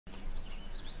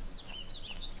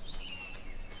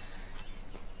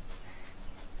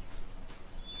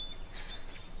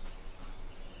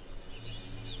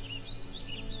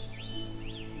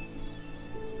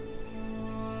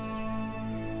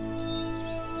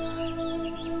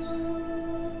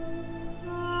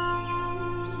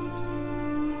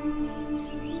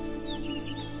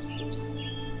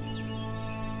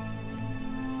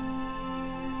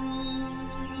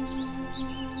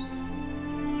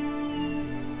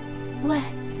喂，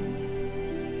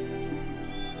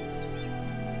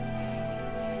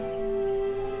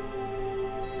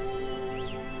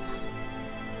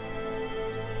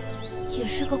也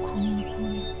是个苦命的姑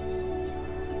娘。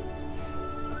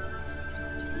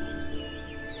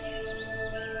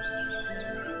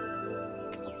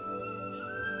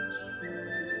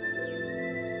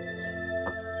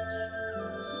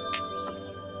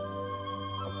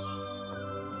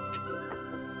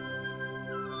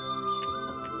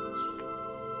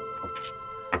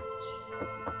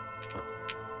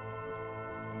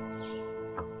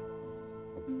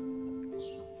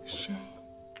水，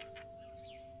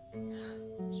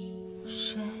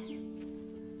水，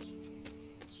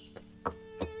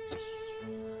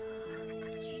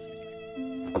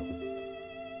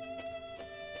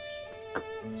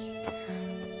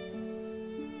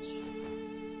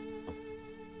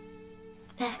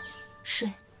来，水。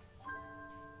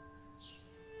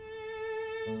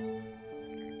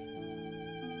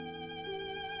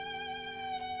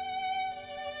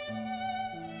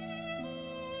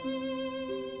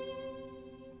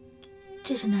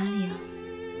这是哪里啊？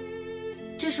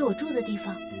这是我住的地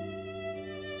方。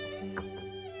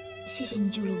谢谢你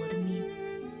救了我的命，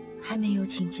还没有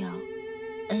请教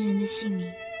恩人的姓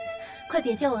名。快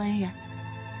别叫我恩人，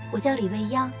我叫李未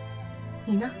央。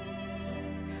你呢？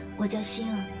我叫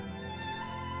心儿。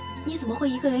你怎么会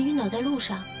一个人晕倒在路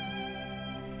上？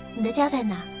你的家在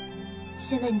哪？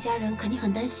现在你家人肯定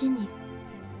很担心你。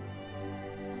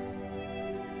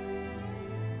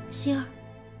心儿。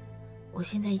我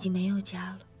现在已经没有家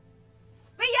了。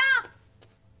未央，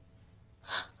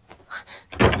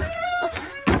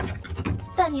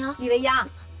大娘，李未央，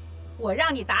我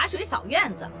让你打水扫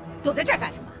院子，躲在这儿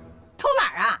干什么？偷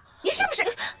懒啊？你是不是？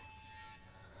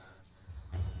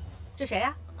这谁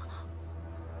呀？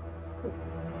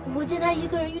我见他一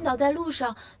个人晕倒在路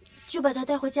上，就把他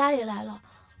带回家里来了。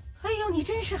哎呦，你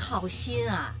真是好心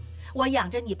啊！我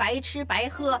养着你白吃白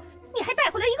喝，你还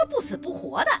带回来一个不死不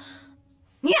活的。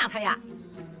你养他呀？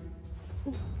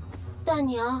大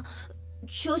娘，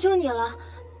求求你了，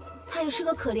他也是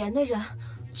个可怜的人，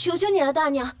求求你了，大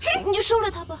娘，你就收了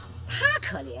他吧。他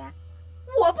可怜，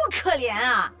我不可怜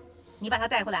啊！你把他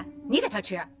带回来，你给他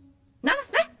吃，拿来，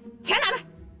来，钱拿来。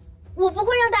我不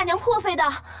会让大娘破费的。哎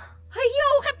呦，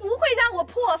还不会让我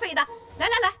破费的？来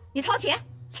来来，你掏钱，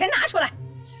钱拿出来。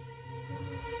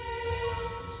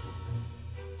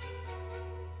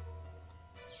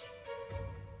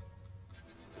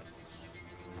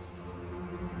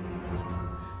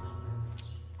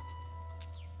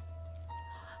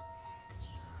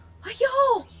哎呦，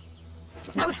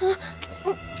拿过来！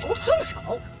我松手！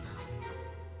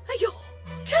哎呦，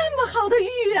这么好的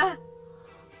玉啊！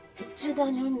这大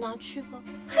娘你拿去吧。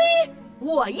嘿，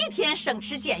我一天省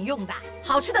吃俭用的，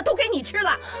好吃的都给你吃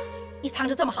了。你藏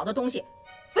着这么好的东西，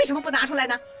为什么不拿出来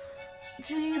呢？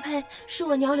这玉佩是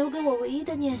我娘留给我唯一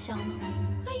的念想了。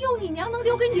哎呦，你娘能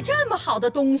留给你这么好的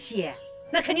东西，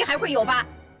那肯定还会有吧？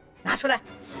拿出来。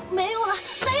没有了，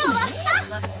没有了，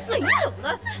没有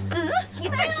了。嗯，你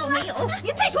再说没有，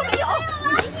你再说没有，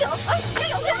没有，没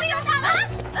有，没有啊！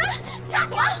傻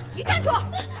瓜，你站住！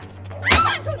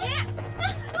站住你！没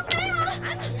有，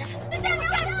你大娘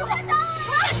站住！站住！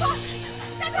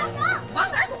站住！往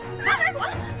哪儿躲？往哪儿躲？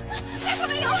再说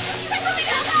没有，再说没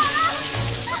有！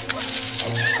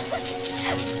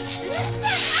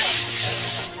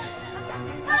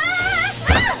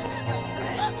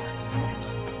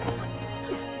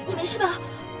你没事吧？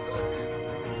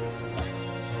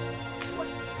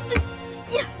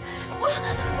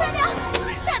大娘，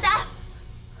大大，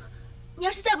你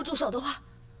要是再不住手的话，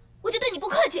我就对你不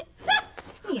客气。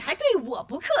你还对我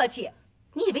不客气？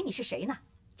你以为你是谁呢？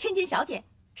千金小姐？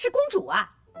是公主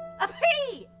啊？啊呸！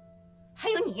还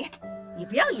有你，你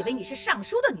不要以为你是尚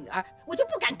书的女儿，我就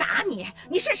不敢打你。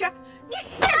你试试，你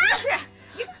试试，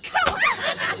你看我打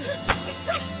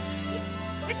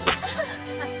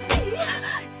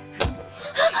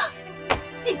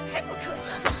你！你还不客气？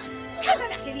看咱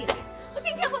俩谁厉害！我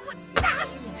今天我打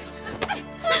死你们！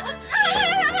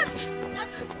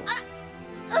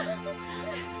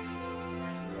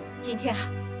今天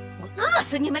我饿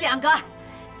死你们两个！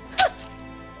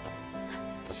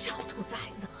小兔崽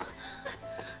子！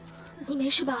你没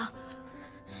事吧？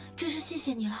真是谢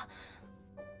谢你了，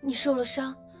你受了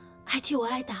伤，还替我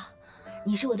挨打。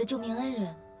你是我的救命恩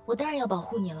人，我当然要保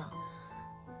护你了。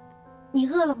你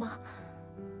饿了吗？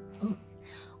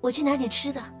我去拿点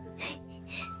吃的。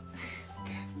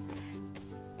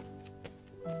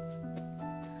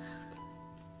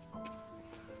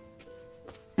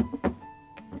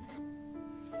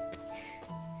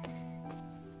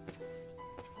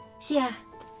希儿，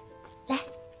来。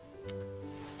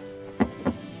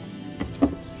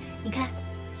看，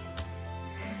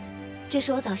这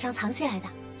是我早上藏起来的，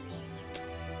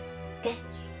给，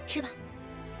吃吧。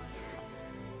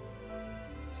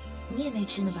你也没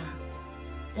吃呢吧？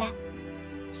来，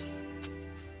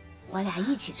我俩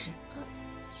一起吃，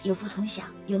有福同享，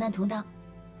有难同当。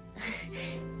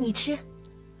你吃，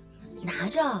拿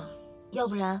着，要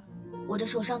不然我这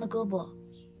受伤的胳膊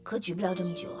可举不了这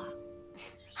么久啊。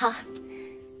好，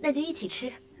那就一起吃，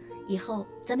以后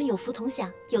咱们有福同享，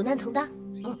有难同当。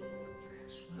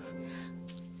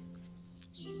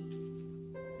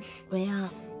蕊啊，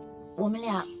我们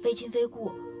俩非亲非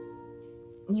故，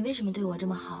你为什么对我这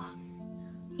么好啊？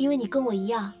因为你跟我一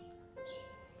样，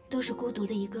都是孤独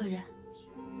的一个人。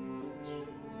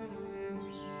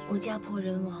我家破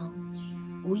人亡，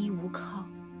无依无靠。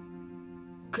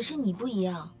可是你不一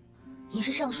样，你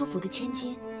是尚书府的千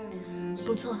金。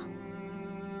不错，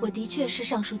我的确是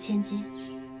尚书千金。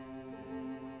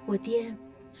我爹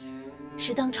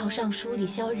是当朝尚书李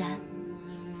萧然，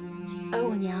而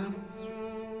我娘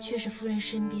却是夫人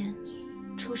身边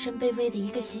出身卑微的一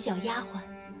个洗脚丫鬟。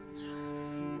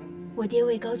我爹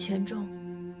位高权重，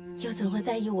又怎会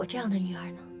在意我这样的女儿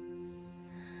呢？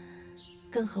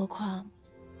更何况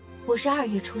我是2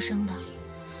月出生的，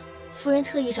夫人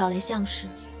特意找来相士，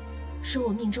说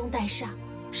我命中带煞，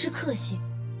是克星。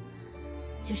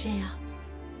就这样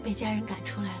被家人赶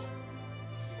出来了。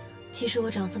其实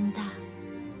我长这么大，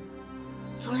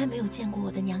从来没有见过我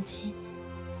的娘亲。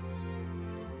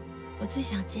我最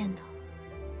想见的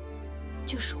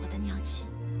就是我的娘亲。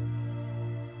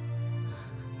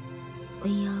未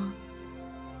央，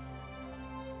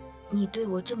你对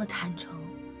我这么坦诚，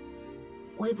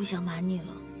我也不想瞒你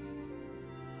了。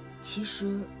其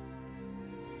实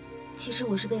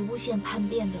我是被诬陷叛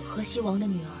变的河西王的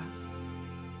女儿，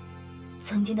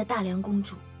曾经的大梁公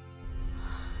主。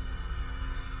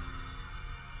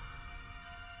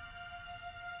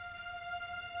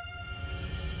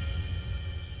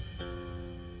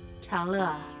长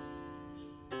乐，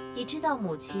你知道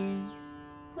母亲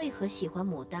为何喜欢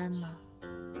牡丹吗？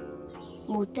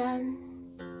牡丹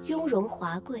雍容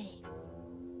华贵，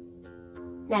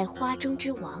乃花中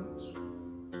之王。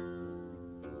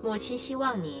母亲希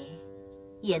望你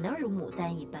也能如牡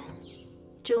丹一般，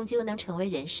终究能成为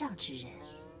人上之人。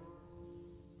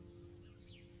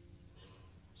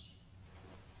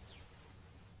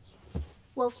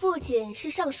我父亲是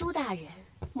尚书大人，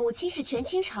母亲是权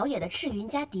倾朝野的赤云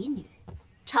家嫡女。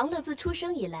长乐自出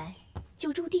生以来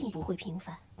就注定不会平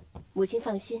凡。母亲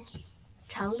放心，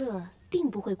长乐定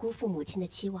不会辜负母亲的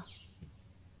期望。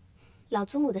老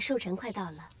祖母的寿辰快到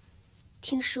了，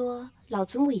听说老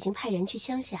祖母已经派人去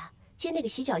乡下接那个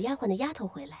洗脚丫鬟的丫头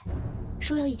回来，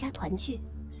说要一家团聚。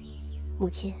母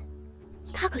亲，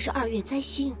她可是2月灾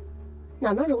星，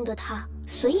哪能容得她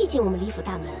随意进我们李府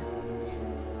大门？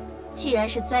既然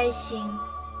是灾星，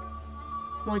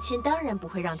母亲当然不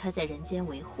会让她在人间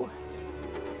为祸的。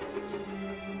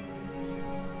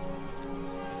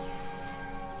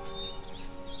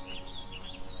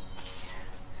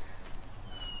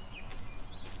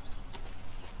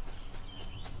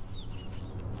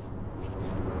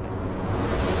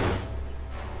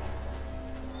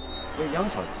杨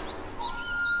小姐，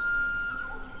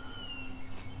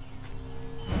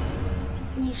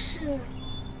你是？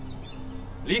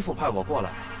李府派我过来，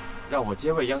让我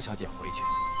接未央小姐回去。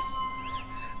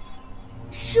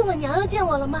是我娘要见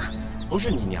我了吗？不是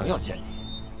你娘要见你，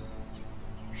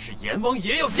是阎王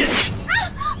爷要见你。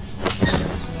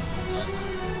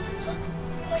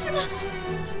为什么？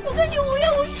我跟你无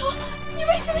冤无仇，你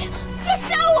为什么要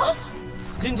杀我？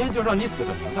今天就让你死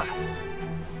个明白。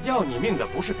要你命的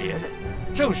不是别人，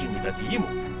正是你的嫡母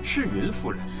赤云夫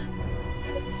人。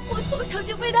我从小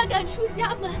就被她赶出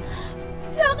家门，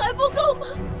这样还不够吗？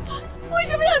为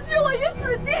什么要置我于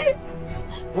死地？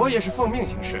我也是奉命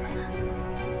行事，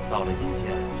到了阴间，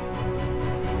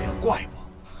不要怪我。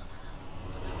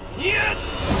你。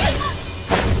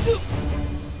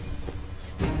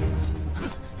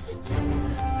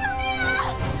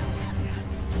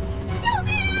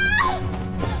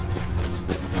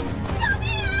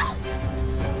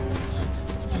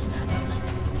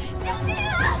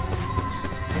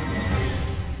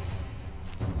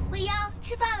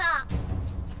吃饭了，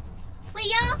未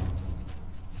央。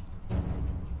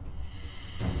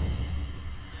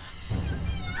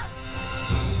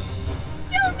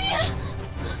救命！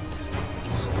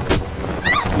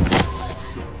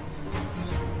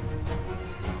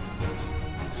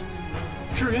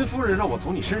赤云夫人让我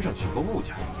从你身上取个物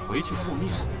件，回去复命。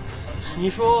你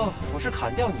说我是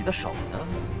砍掉你的手呢，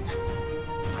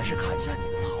还是砍下你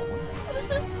的头呢？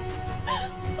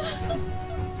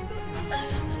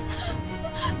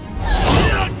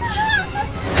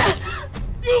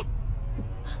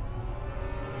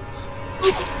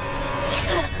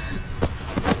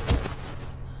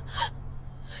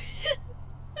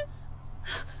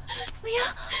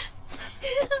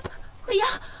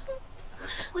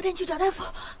我带你去找大夫。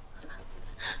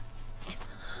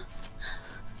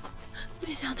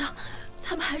没想到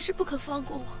他们还是不肯放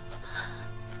过我。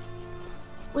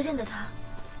我认得他，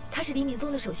他是李敏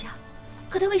峰的手下，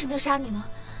可他为什么要杀你呢？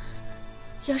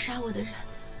要杀我的人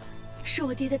是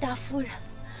我爹的大夫人，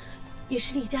也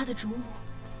是李家的主母，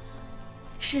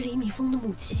是李敏峰的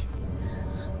母亲。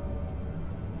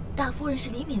大夫人是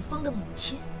李敏峰的母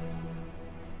亲，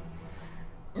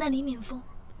那李敏峰，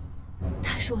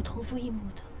他是我同父异母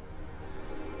的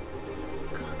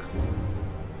哥哥。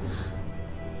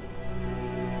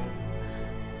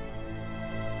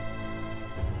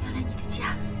原来你的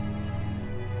家人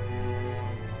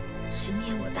是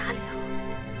灭我大辽、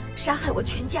杀害我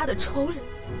全家的仇人。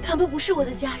他们不是我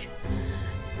的家人，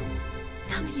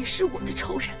他们也是我的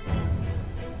仇人。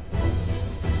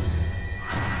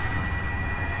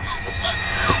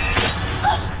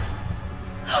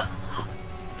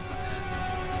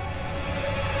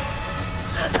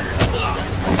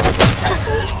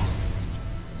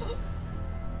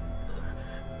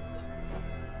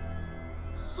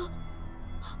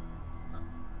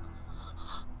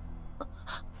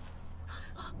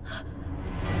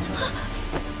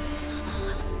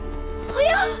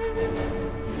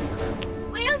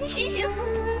你醒醒！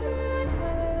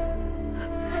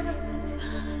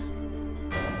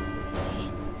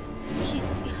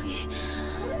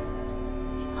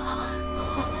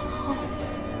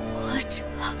活着。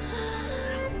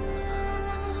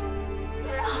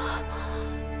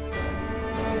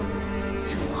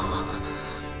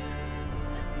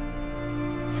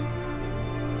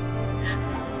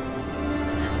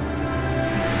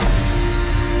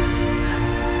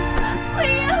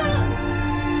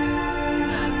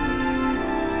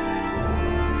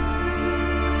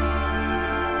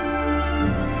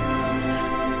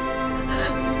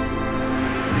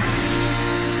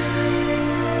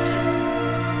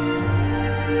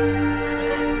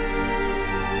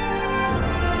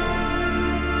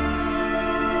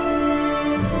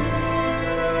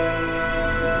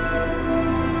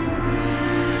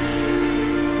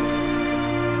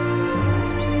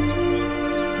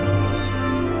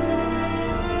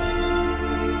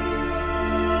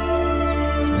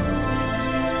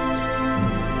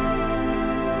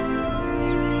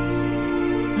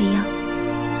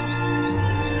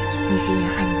那些人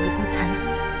害你无辜惨死，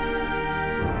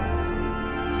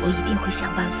我一定会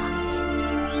想办法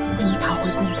为你讨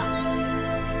回公道。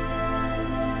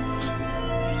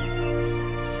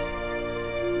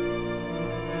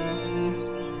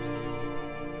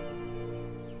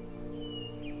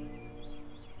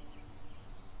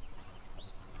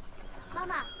妈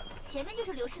妈，前面就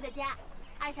是刘氏的家，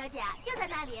二小姐啊就在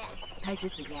那里。白侄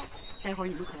子言，待会儿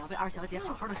你们可要为二小姐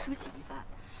好好的梳洗一番。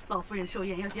老夫人寿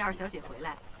宴要接二小姐回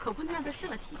来，可不能让她失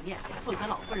了体面，否则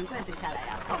老夫人怪罪下来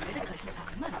呀，倒霉的可是咱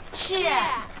们。是。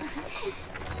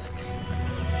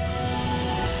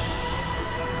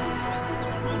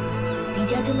李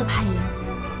家真的派人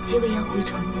接未央回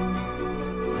城，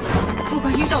不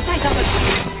管遇到再大的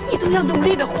事情，你都要努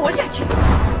力的活下去。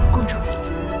公主，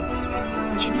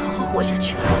请你好好活下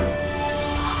去。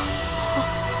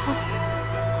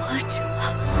活着。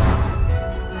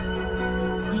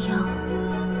未央，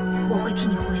我会替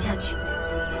你活下去。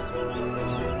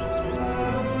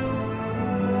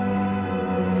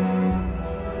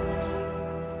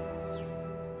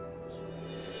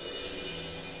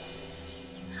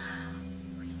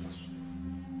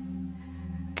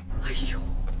哎呦，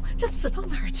这死到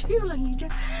哪儿去了？你这，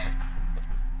哎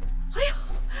呦，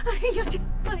哎呀这，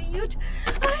哎呀这，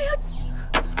哎呀，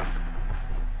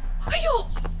哎呦，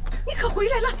你可回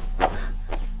来了！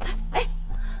哎，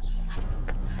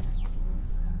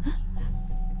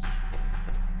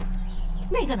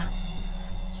那个呢？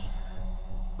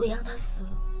未央她死了。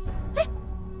哎，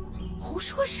胡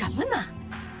说什么呢？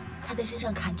她在山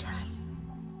上砍柴，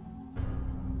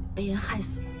被人害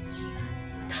死了。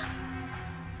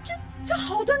这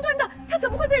好端端的，他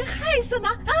怎么会被人害死呢？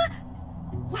啊！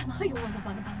完了！哎呦，完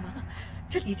了！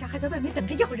这李家还在外面等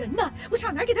着要人呢，我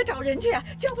上哪儿给他找人去啊？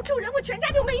交不出人，我全家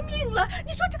就没命了。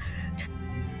你说这……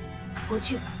我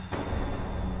去。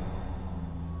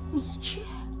你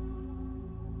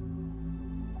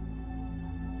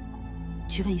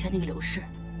去问一下那个刘氏，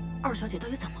二小姐到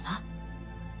底怎么了？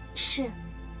是。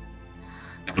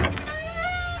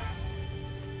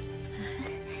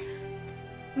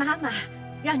妈妈。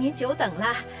让您久等了，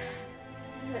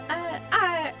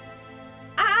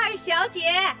二小姐，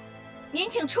您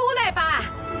请出来吧。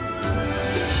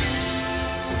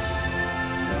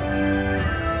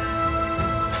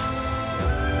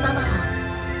妈妈好，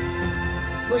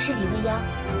我是李未央。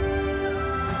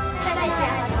拜见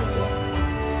二小姐。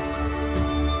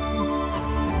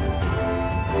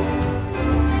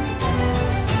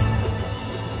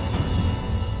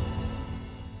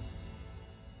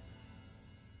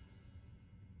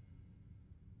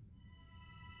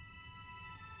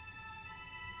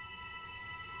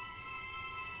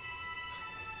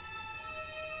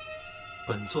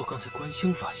本座刚才观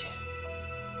星发现，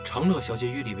长乐小姐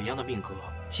与李未央的命格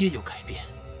皆有改变。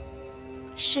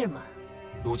是吗？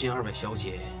如今二位小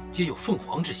姐皆有凤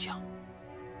凰之相，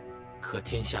可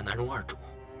天下难容二主，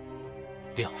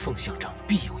两凤相争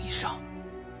必有一伤。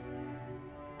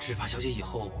只怕小姐以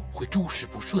后会诸事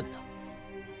不顺呢。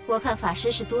我看法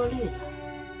师是多虑了。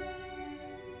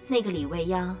那个李未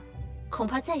央，恐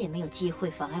怕再也没有机会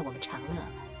妨碍我们长乐了。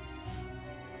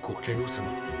果真如此吗？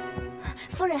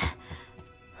夫人，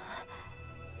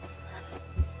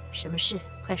什么事？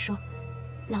快说。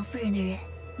郎夫人的人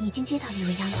已经接到李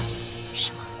未央了。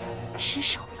什么？失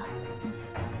手了？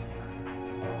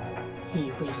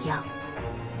李未央，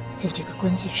在这个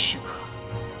关键时刻，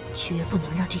绝不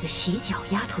能让这个洗脚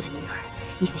丫头的女儿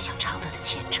影响长乐的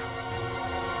前程。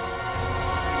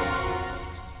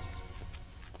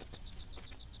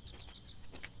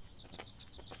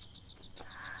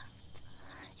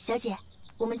小姐，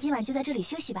我们今晚就在这里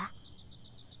休息吧。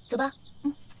走吧。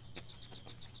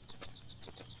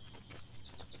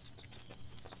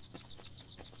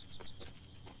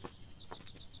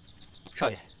少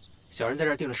爷，小人在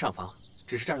这儿订了上房，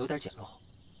只是这儿有点简陋。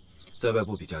在外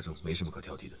不比家中，没什么可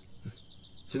挑剔的。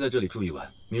先在这里住一晚，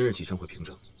明日启程回平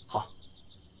城。好。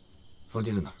房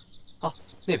间在哪儿？哦，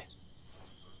那边。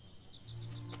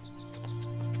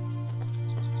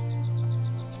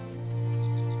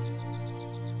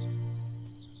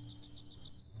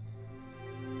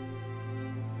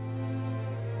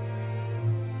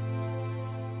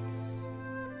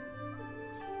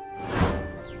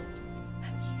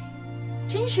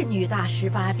真是女大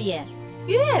18变，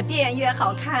越变越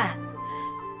好看。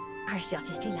二小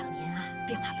姐这2年啊，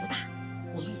变化不大，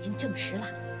我们已经证实了，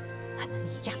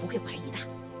你家不会怀疑的。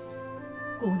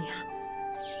姑娘，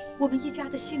我们一家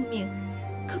的性命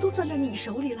可都攥在你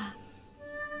手里了。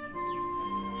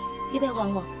玉佩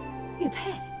还我。玉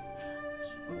佩？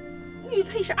玉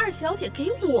佩是二小姐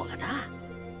给我的，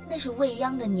那是未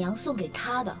央的娘送给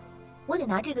她的，我得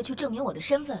拿这个去证明我的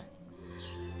身份。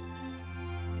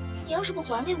你要是不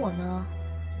还给我呢，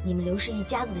你们刘氏一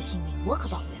家子的性命我可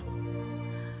保不了。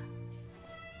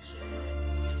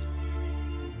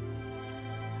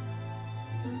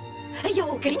哎呀，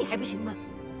我给你还不行吗？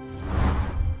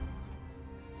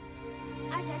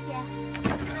二小姐，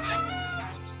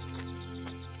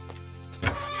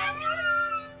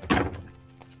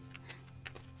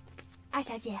二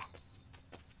小姐，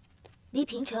离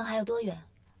平城还有多远？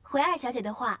回二小姐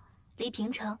的话，离平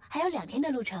城还有2天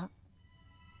的路程。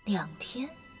2天？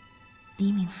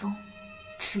黎敏峰、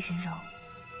赤云柔，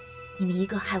你们一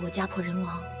个害我家破人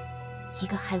亡，一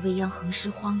个害未央横尸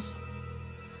荒野。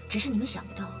只是你们想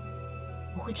不到，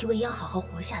我会替未央好好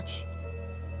活下去，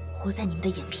活在你们的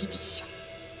眼皮底下。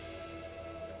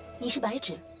你是白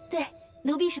芷？对，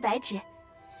奴婢是白芷，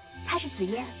她是紫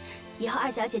嫣，以后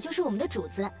二小姐就是我们的主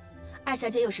子。二小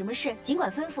姐有什么事尽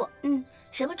管吩咐。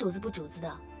什么主子不主子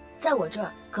的，在我这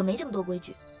儿可没这么多规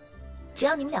矩。只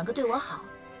要你们2个对我好，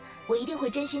我一定会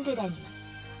真心对待你们。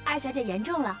二小姐言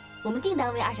重了，我们定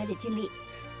当为二小姐尽力。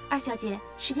二小姐，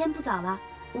时间不早了，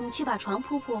我们去把床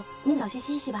铺铺，你早些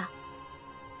歇息吧。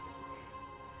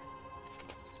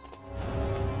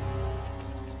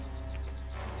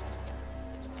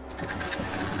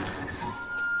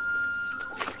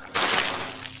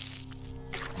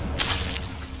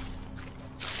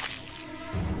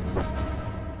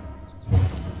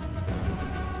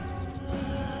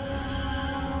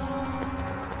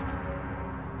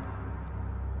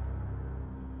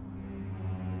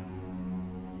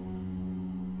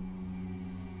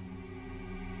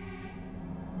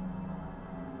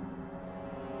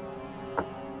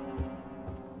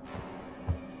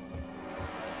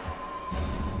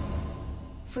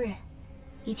夫人，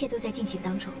一切都在进行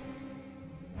当中。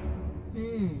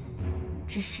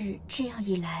只是这样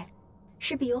一来，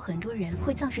势必有很多人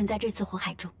会葬身在这次火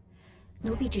海中。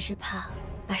奴婢只是怕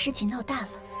把事情闹大了。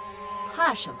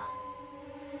怕什么？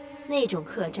那种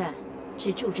客栈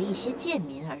只住着一些贱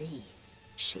民而已，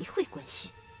谁会关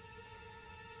心？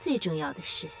最重要的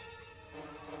是，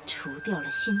除掉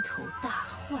了心头大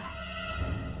患。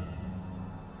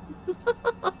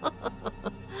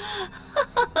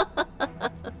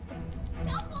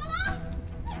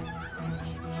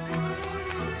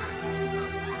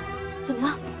怎么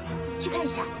了？去看一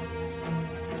下。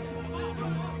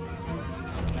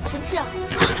什么事啊？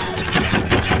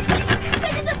小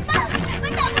姐怎么办？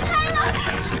门打不开了！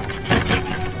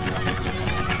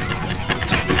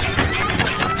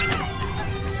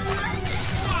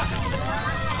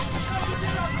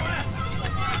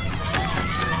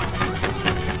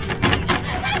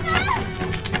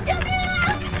救命啊！救命！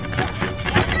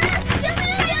救命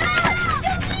啊！救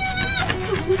命啊！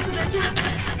我不死在这儿，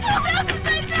我不要死！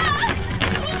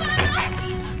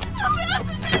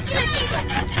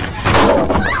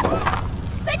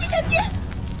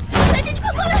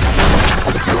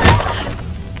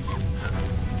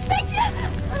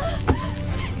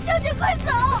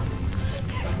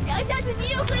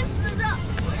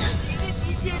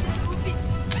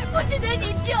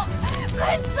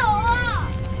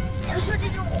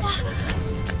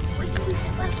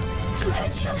出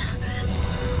去！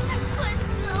快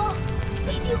走！一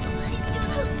定会把你救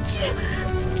出去！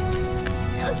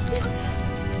小姐。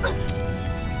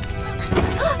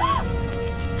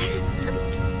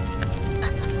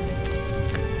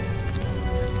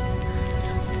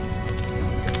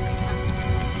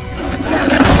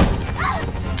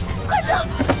 快走！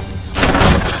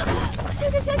小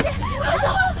姐，小姐，快走！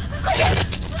快点！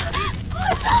快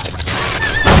走！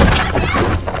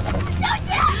小姐，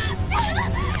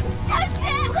小姐，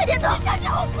快点走！小姐，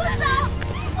我不走，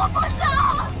我不走！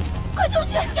快出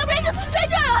去，要不然就死在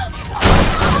这儿了！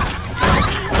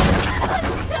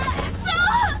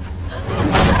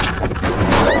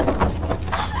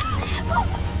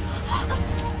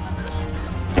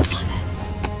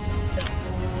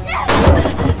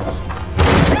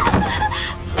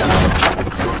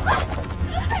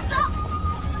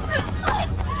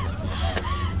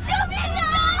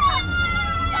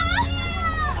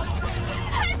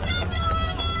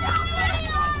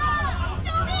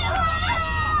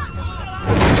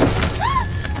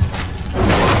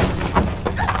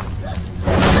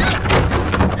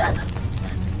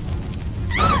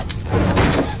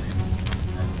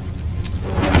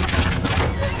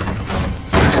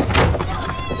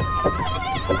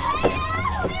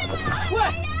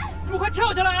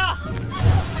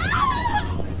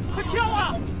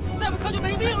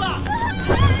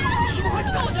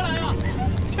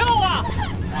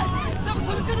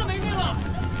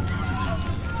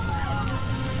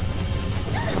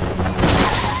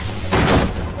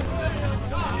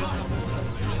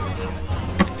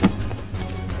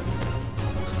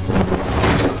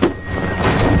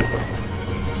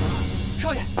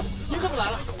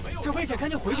 赶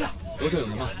紧回去！楼上有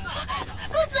人吗？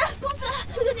公子，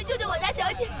求求你救救我家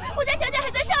小姐！我家小姐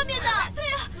还在上面呢。对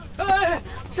呀。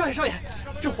哎，少爷，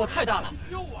这火太大了，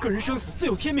个人生死自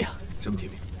有天命。什么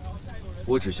天命？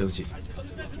我只相信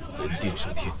人定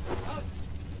胜天。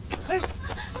哎，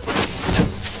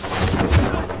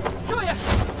少爷！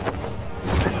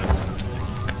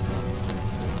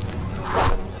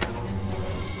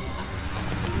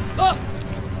啊！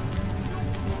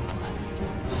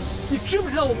 你知不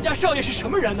知道我们家少爷是什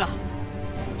么人呢？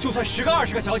就算10个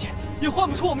20个小姐，也换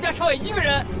不出我们家少爷一个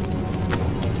人。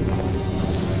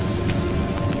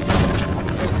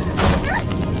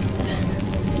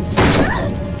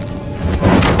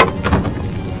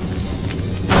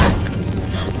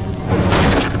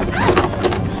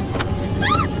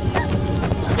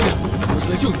我是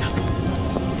来救你的，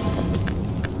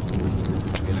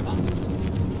别害怕，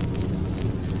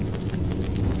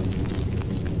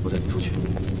我带你出去。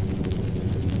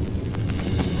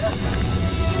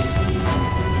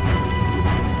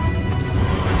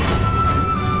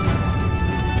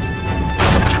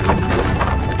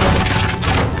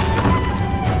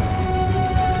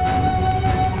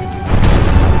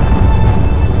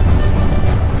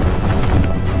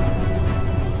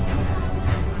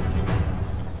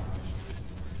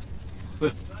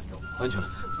 安全了。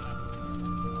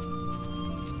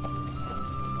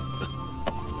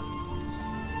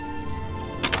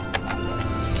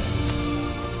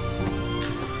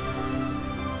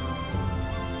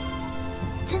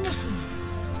真的是你，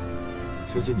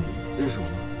小姐，你认识我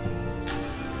吗？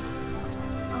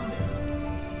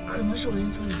可能是我认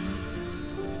错人了。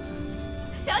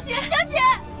小姐，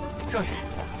少爷，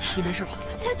你没事吧？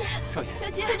小姐，少爷，小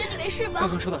姐，你没事吧？刚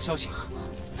刚收到消息，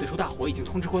此处大火已经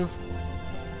通知官府，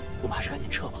我们还是赶紧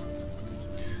撤吧。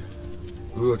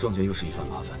如若撞见又是一番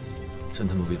麻烦，趁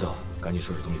他们未到，赶紧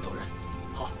收拾东西走人。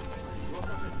好。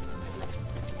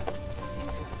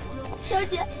小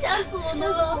姐，吓死我们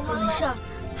了！我没事儿，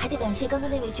还得感谢刚刚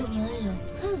那位救命恩人。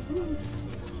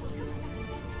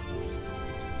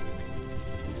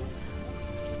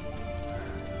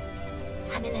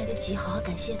还没来得及好好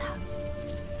感谢他。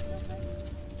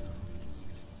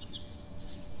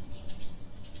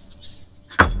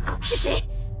是谁？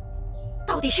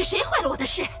到底是谁坏了我的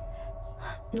事？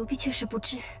奴婢确实不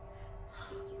知。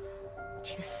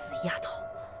这个死丫头，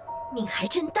命还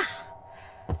真大。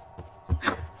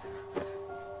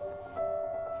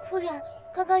夫人，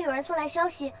刚刚有人送来消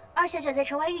息，二小姐在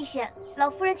城外遇险，老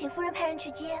夫人请夫人派人去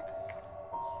接。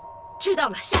知道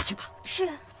了，下去吧。是。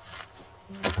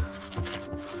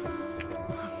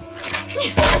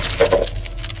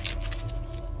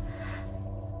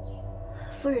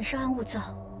夫人稍安勿躁，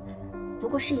不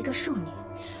过是一个庶女，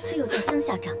自幼在乡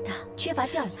下长大，缺乏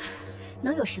教养，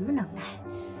能有什么能耐？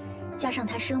加上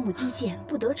她生母低贱，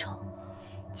不得宠，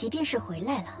即便是回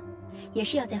来了，也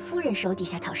是要在夫人手底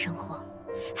下讨生活，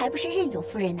还不是任由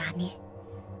夫人拿捏？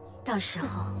到时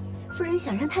候，夫人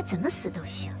想让她怎么死都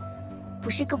行，不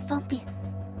是更方便？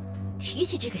提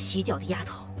起这个洗脚的丫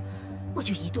头，我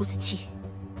就一肚子气，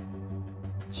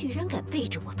居然敢背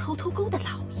着我偷偷勾搭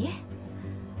老爷。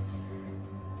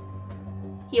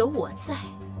有我在，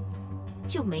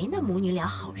就没那母女俩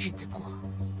好日子过。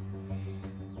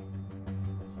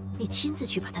你亲自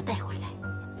去把她带回来。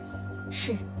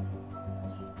是。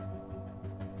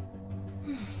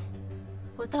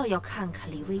我倒要看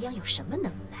看李未央有什么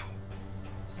能耐，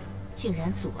竟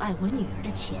然阻碍我女儿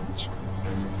的前程。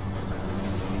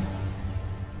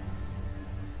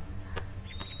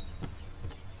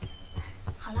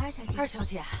好了，二小姐。二小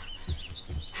姐，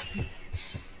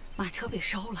马车被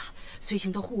烧了，随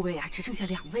行的护卫啊，只剩下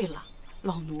2位了。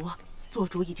老奴做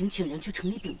主已经请人去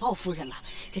城里禀报夫人了，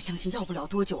这相信要不了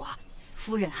多久啊，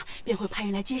夫人啊便会派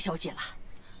人来接小姐了。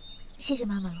谢谢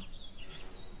妈妈了。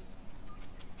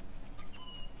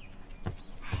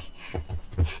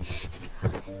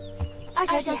二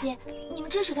小姐，你们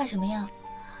这是干什么呀？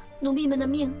奴婢们的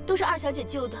命都是二小姐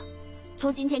救的，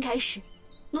从今天开始，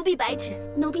奴婢白纸，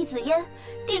奴婢紫嫣，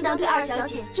定当对二小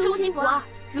姐忠心不二，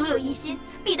如有一心，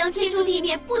必当天诛地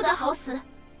灭，不得好死。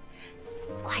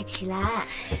快起来，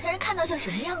让人看到像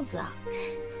什么样子啊？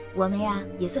我们呀，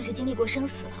也算是经历过生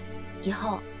死了，以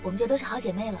后我们就都是好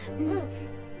姐妹了。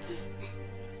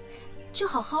这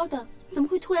好好的，怎么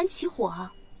会突然起火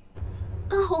啊？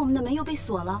刚好我们的门又被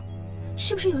锁了，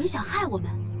是不是有人想害我们？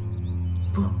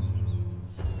不，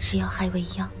是要害未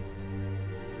央，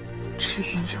吃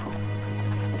晕肉。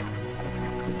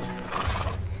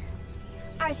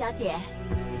二小姐，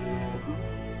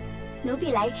奴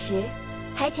婢来迟，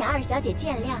还请二小姐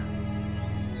见谅。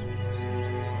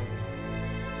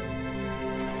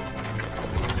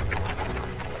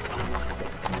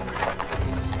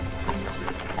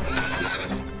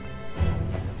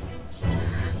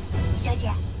小姐，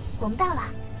我们到了，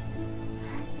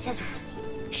下去吧。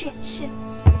是。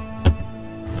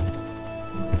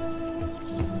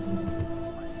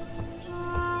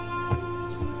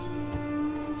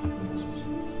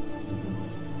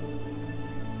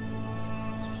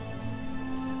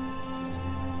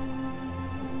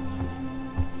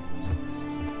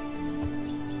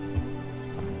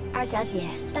二小姐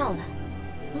到了。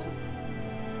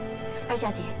二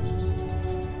小姐，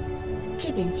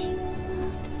这边请。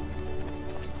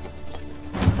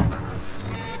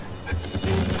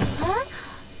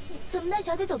怎么那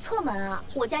小姐走侧门啊？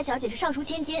我家小姐是尚书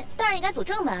千金，当然应该走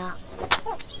正门啊！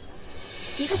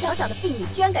一个小小的婢女，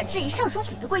居然敢质疑尚书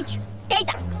府的规矩，该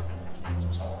打！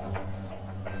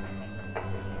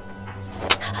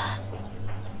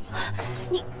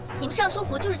你们尚书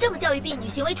府就是这么教育婢女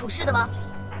行为处事的吗？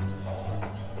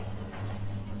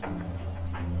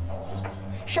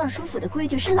尚书府的规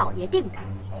矩是老爷定的，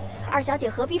二小姐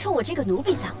何必冲我这个奴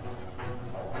婢撒火？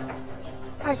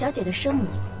二小姐的生母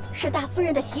是大夫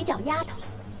人的洗脚丫头，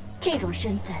这种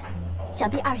身份，想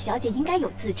必二小姐应该有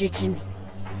自知之明。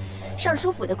尚书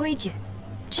府的规矩，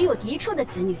只有嫡出的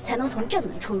子女才能从正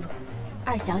门出入，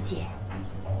二小姐，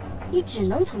你只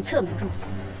能从侧门入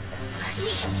府。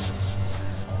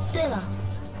对了，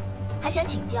还想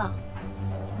请教，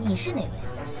你是哪位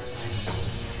啊？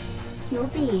奴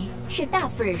婢是大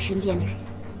夫人身边的人。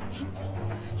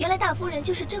原来大夫人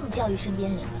就是这么教育身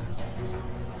边人的，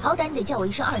好歹你得叫我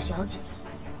一声二小姐。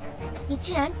你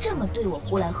竟然这么对我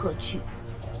呼来喝去，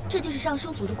这就是尚书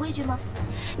府的规矩吗？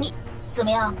你怎么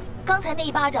样？刚才那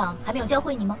一巴掌还没有教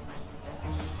会你吗？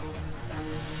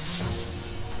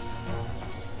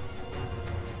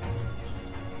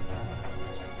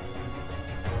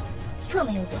侧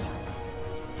门又怎样？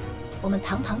我们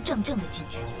堂堂正正的进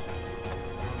去。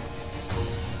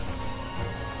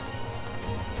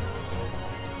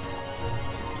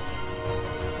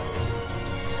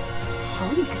好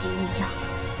你个林未央，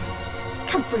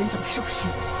看夫人怎么收拾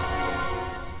你！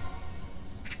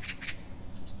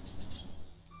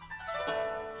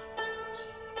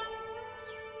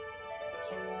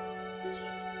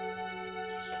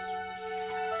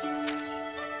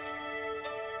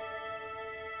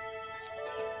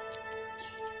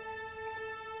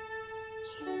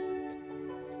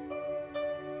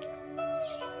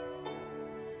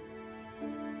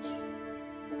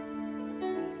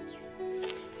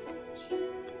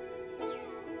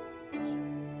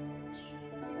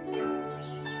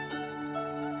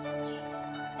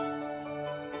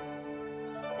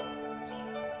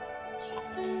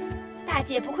大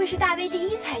姐不愧是大魏第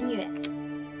一才女，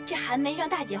这寒梅让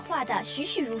大姐画的栩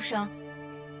栩如生，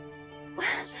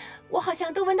我好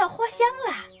像都闻到花香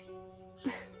了。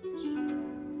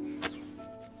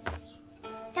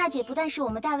大姐不但是我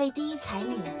们大魏第一才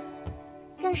女，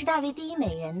更是大魏第一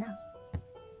美人呢。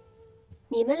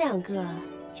你们两个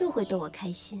就会逗我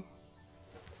开心。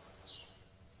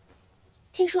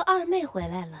听说二妹回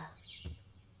来了，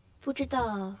不知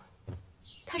道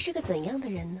他是个怎样的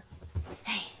人呢？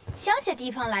哎，乡下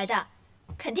地方来的，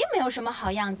肯定没有什么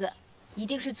好样子，一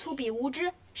定是粗鄙无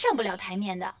知，上不了台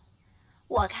面的。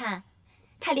我看，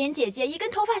他连姐姐一根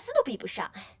头发丝都比不上。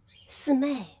四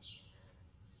妹，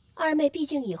二妹毕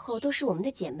竟以后都是我们的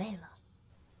姐妹了，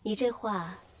你这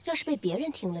话要是被别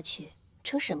人听了去，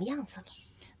成什么样子了？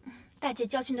大姐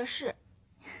教训的是。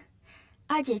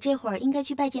二姐这会儿应该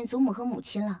去拜见祖母和母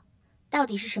亲了，到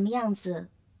底是什么样子，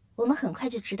我们很快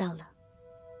就知道了。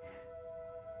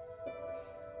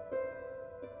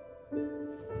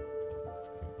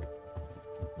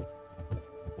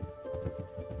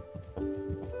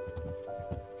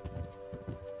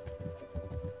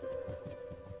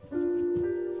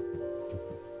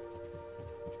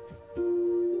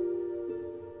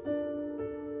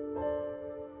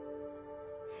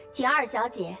请二小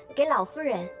姐给老夫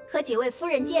人和几位夫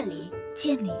人见礼。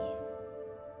见礼，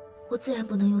我自然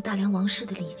不能用大梁王室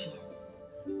的礼节。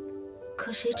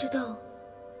可谁知道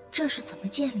这是怎么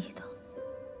见礼的？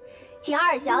请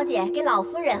二小姐给老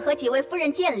夫人和几位夫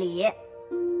人见礼。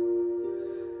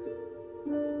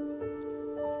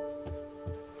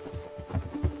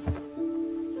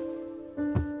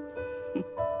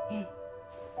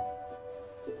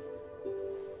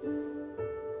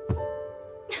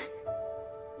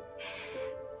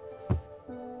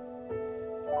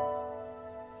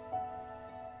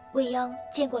未央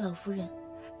见过老夫人。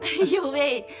哎呦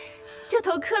喂，这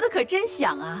头磕的可真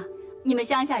响啊！你们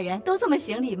乡下人都这么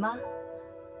行礼吗？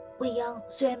未央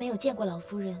虽然没有见过老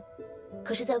夫人，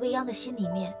可是在未央的心里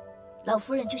面，老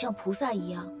夫人就像菩萨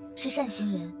一样，是善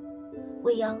心人。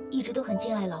未央一直都很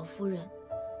敬爱老夫人，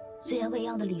虽然未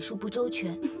央的礼数不周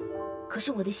全，可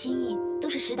是我的心意都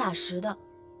是实打实的，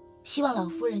希望老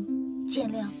夫人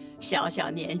见谅。小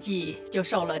小年纪就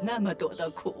受了那么多的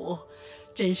苦，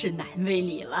真是难为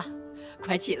你了。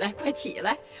快起来，快起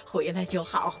来，回来就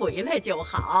好，回来就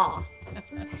好。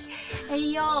哎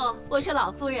呦，我说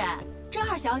老夫人，这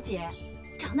二小姐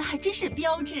长得还真是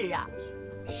标致啊，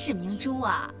是明珠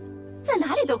啊，在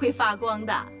哪里都会发光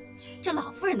的。这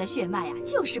老夫人的血脉呀，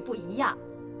就是不一样。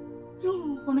哟，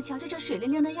我们瞧着这水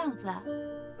灵灵的样子，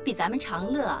比咱们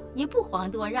长乐也不遑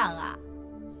多让啊。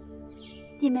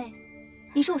弟妹，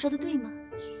你说我说的对吗？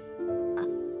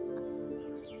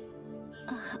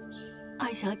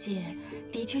二小姐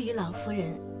的确与老夫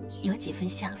人有几分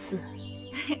相似。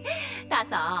大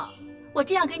嫂，我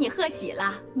这样给你贺喜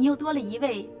了，你又多了一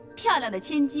位漂亮的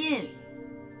千金。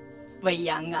未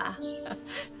央啊，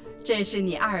这是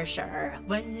你二婶儿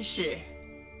温氏，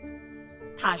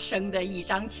她生的一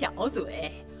张巧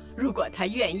嘴，如果她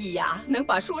愿意呀，能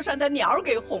把树上的鸟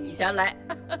给哄下来。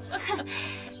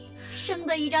生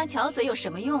的一张巧嘴有什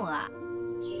么用啊？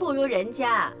不如人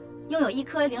家拥有一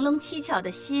颗玲珑七巧的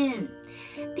心。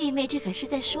弟妹，这可是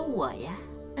在说我呀。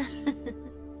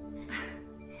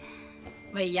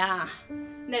未央，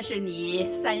那是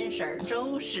你三婶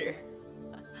周氏，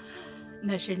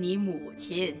那是你母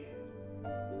亲。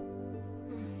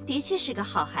的确是个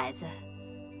好孩子，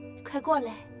快过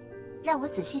来，让我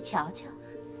仔细瞧瞧。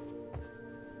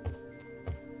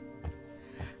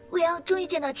未央终于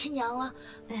见到亲娘了，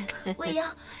未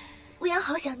央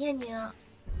好想念您啊！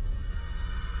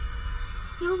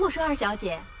哟，我说二小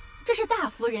姐，这是大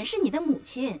夫人，是你的母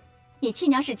亲，你亲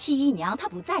娘是戚姨娘，她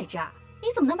不在这儿，你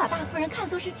怎么能把大夫人看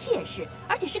作是妾室，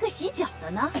而且是个洗脚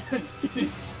的呢？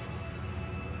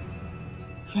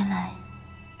原来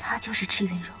她就是赤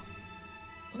云柔。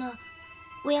那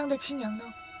未央的亲娘呢？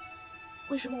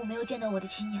为什么我没有见到我的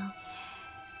亲娘？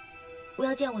我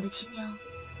要见我的亲娘。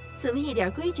怎么一点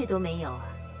规矩都没有啊？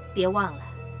别忘了，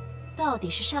到底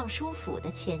是尚书府的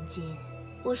千金。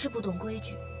我是不懂规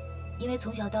矩，因为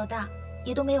从小到大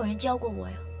也都没有人教过我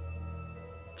呀。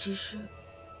只是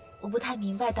我不太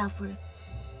明白大夫人，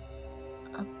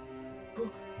不，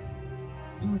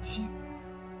母亲，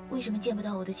为什么见不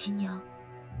到我的亲娘？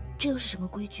这又是什么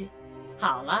规矩？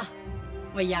好了，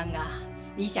未央啊，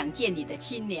你想见你的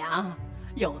亲娘，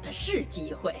有的是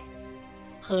机会，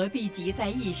何必急在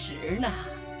一时呢？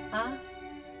啊，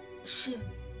是，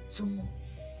祖母。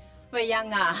未央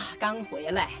啊，刚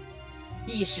回来，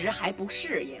一时还不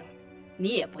适应，你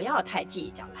也不要太计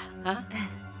较了啊。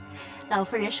老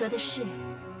夫人说的是，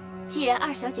既然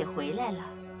二小姐回来了，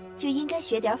就应该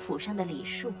学点府上的礼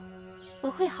数，我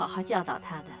会好好教导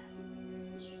她的。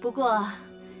不过，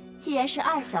既然是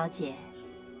二小姐，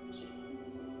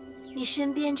你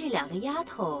身边这两个丫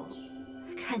头，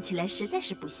看起来实在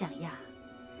是不像样。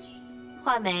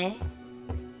画眉。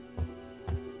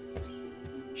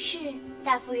是，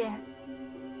大夫人。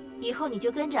以后你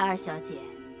就跟着二小姐，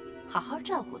好好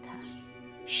照顾她。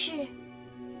是。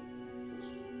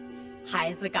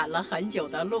孩子赶了很久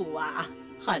的路啊，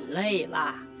很累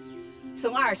了，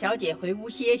送二小姐回屋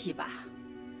歇息吧。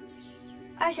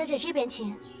二小姐这边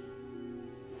请。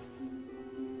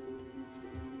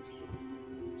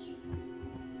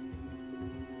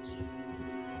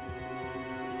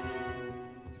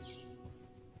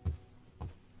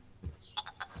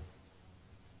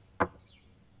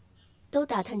都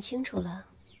打探清楚了。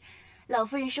老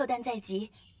夫人寿诞在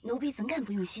即，奴婢怎敢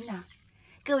不用心呢？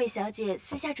各位小姐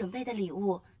私下准备的礼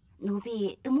物，奴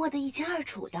婢都摸得一清二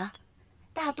楚的，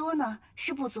大多呢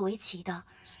是不足为奇的，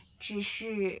只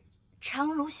是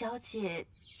常如小姐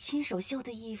亲手绣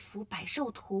的一幅百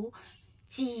寿图，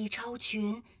技艺超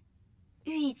群，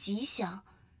寓意吉祥，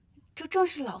这正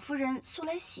是老夫人素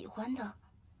来喜欢的。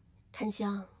檀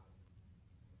香，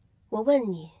我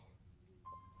问你，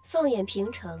放眼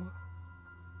平城，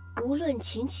无论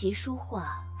琴棋书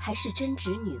画还是针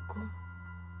织女工，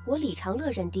我李长乐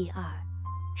认第二，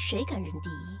谁敢认第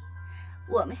一？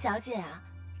我们小姐啊，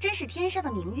真是天上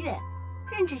的明月，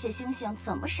任这些星星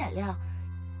怎么闪亮，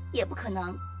也不可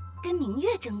能跟明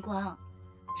月争光。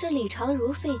这李长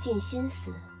如费尽心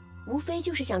思，无非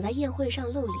就是想在宴会上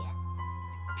露脸，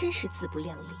真是自不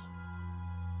量力。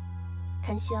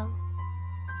檀香，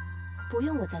不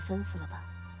用我再吩咐了吧？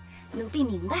奴婢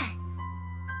明白。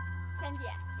三姐，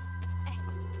哎，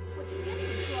我就跟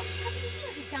你说，她毕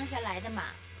竟是乡下来的嘛。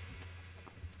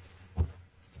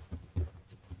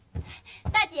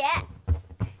大姐，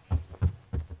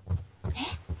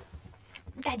哎，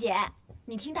大姐，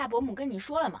你听大伯母跟你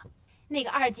说了吗？那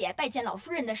个二姐拜见老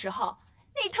夫人的时候，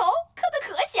那头磕得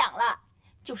可响了，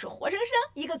就是活生生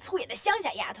一个粗野的乡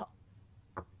下丫头。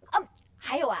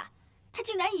还有啊，她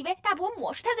竟然以为大伯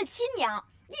母是她的亲娘，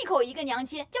一口一个娘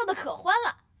亲，叫得可欢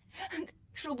了。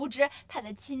殊不知她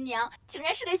的亲娘竟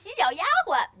然是个洗脚丫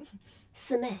鬟。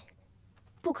四妹，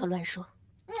不可乱说。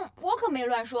我可没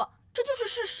乱说，这就是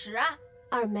事实啊。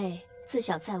二妹自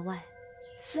小在外，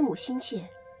思母心切，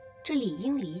这理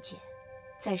应理解。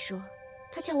再说，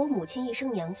她叫我母亲一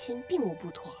声娘亲，并无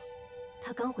不妥。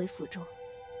她刚回府中，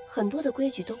很多的规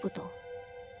矩都不懂，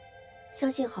相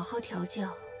信好好调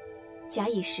教，假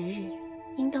以时日，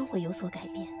应当会有所改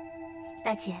变。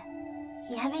大姐，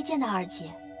你还未见到二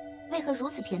姐，为何如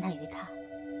此偏袒于她？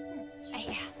哎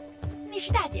呀，那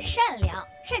是大姐善良、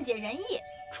善解人意，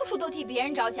处处都替别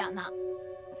人着想呢。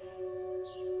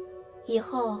以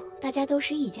后大家都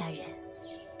是一家人，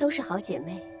都是好姐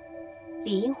妹，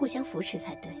理应互相扶持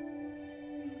才对。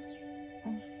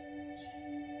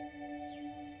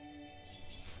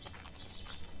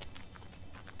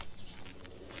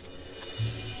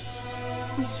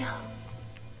未央，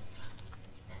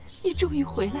你终于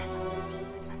回来了，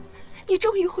你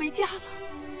终于回家了。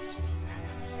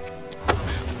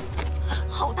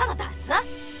好大的胆子！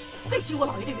未经我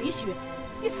老爷的允许，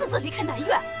你私自离开南苑，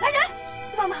来人！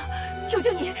妈妈，求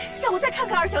求你，让我再看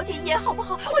看二小姐一眼好不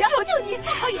好？我求求你！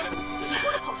不可以，你是偷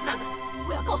着跑出来的！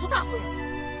我要告诉大夫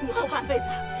人，你后半辈子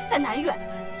在南苑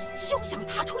休想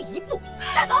踏出一步！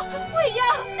带走！未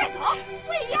央，带走！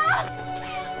未央，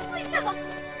带走！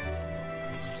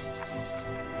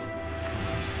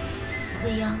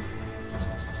未央，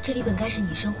这里本该是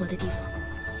你生活的地方，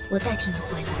我代替你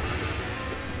回来了。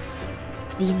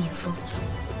李敏峰，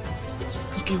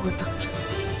你给我等着！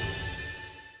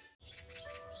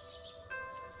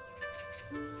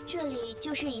这里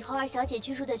就是以后二小姐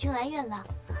居住的君兰院了。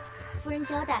夫人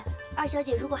交代，二小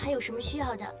姐如果还有什么需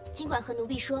要的，尽管和奴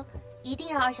婢说，一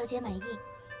定让二小姐满意。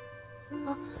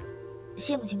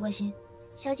谢母亲关心。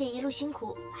小姐一路辛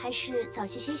苦，还是早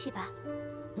些歇息吧。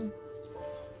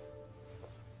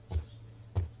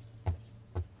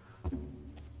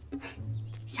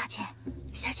小姐，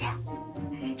小姐，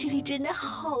这里真的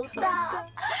好大，好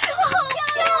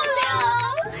漂亮！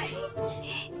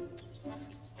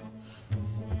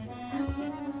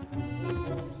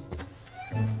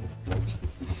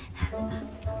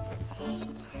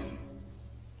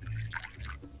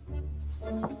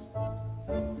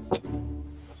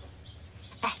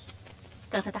哎，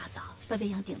刚才大嫂把未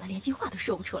央顶得连句话都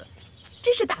说不出来，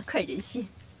真是大快人心。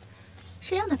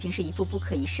谁让她平时一副不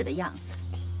可一世的样子？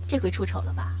这回出丑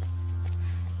了吧？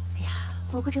哎呀，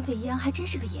不过这未央还真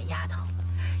是个野丫头，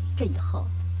这以后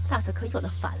大嫂可有了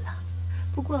烦了。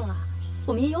不过啊，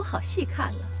我们也有好戏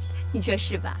看了，你说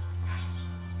是吧？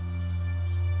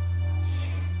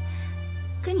切，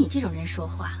跟你这种人说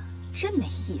话真没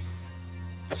意思。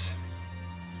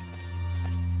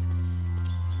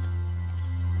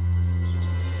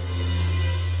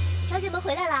小姐们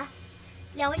回来啦，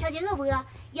两位小姐饿不饿？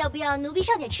要不要奴婢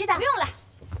上点吃的？不用了。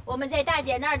我们在大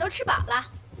姐那儿都吃饱了，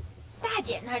大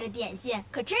姐那儿的点心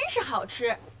可真是好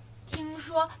吃，听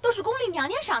说都是宫里娘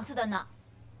娘赏赐的呢。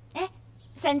哎，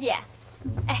三姐，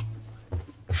哎，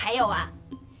还有啊，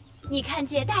你看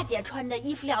见大姐穿的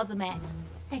衣服料子没？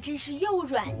那真是又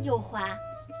软又滑。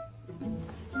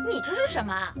你这是什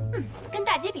么？跟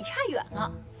大姐比差远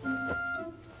了。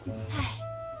哎，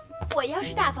我要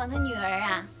是大房的女儿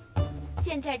啊，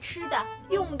现在吃的、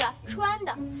用的、穿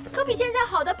的，可比现在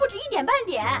好的不止1点半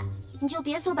点。你就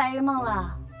别做白日梦了，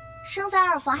生在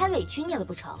二房还委屈你了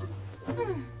不成？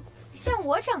像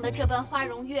我长得这般花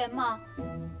容月貌，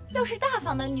要是大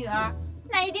房的女儿，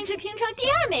那一定是平城第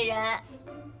2美人。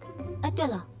哎，对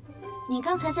了，你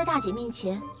刚才在大姐面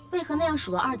前为何那样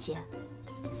数落二姐？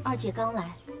二姐刚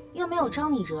来，又没有招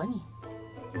你惹你。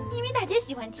因为大姐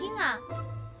喜欢听啊，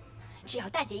只要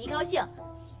大姐一高兴，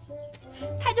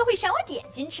她就会赏我点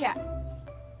心吃。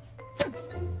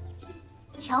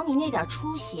瞧你那点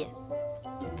出息，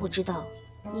不知道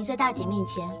你在大姐面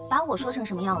前把我说成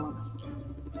什么样了呢？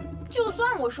就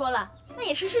算我说了，那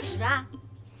也是事实啊。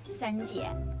三姐，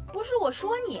不是我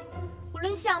说你，无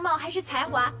论相貌还是才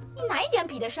华，你哪一点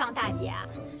比得上大姐啊？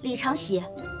李长喜，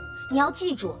你要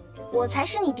记住，我才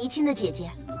是你嫡亲的姐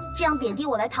姐，这样贬低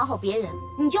我来讨好别人，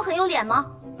你就很有脸吗？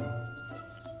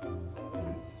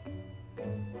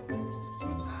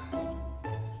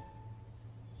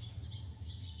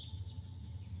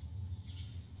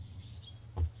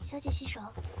小姐洗手。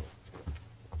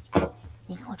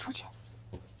你跟我出去。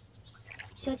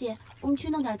小姐，我们去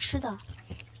弄点吃的。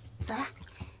走啦。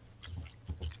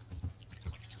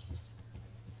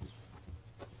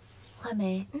画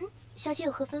眉，小姐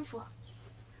有何吩咐？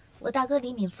我大哥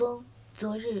李敏峰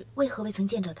昨日为何未曾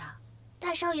见着他？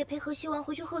大少爷陪河西王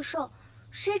回去贺寿，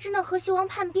谁知那河西王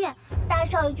叛变，大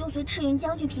少爷就随赤云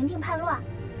将军平定叛乱，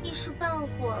一时半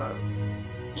会儿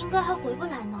应该还回不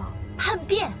来呢。叛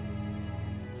变？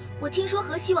我听说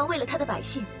河西王为了他的百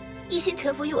姓，一心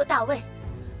臣服于我大魏，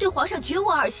对皇上绝无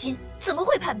二心，怎么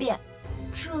会叛变？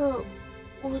这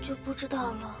我就不知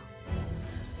道了。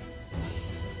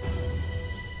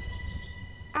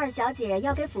二小姐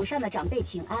要给府上的长辈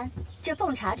请安，这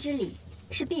奉茶之礼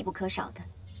是必不可少的。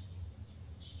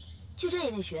就这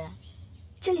也得学？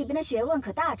这里边的学问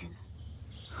可大着呢。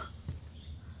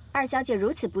二小姐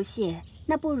如此不屑，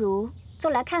那不如坐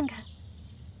来看看。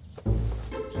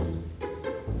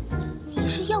你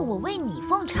是要我为你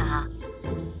奉茶？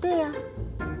对呀，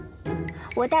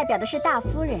我代表的是大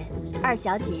夫人，二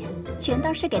小姐全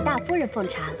当是给大夫人奉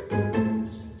茶了。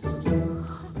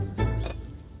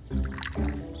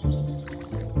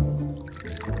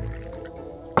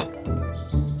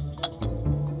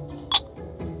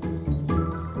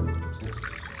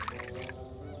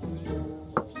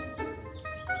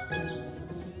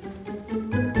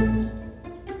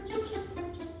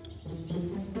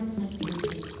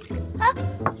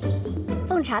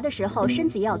奉茶的时候身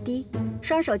子要低，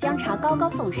双手将茶高高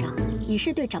奉上，以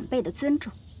示对长辈的尊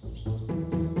重。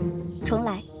重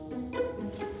来。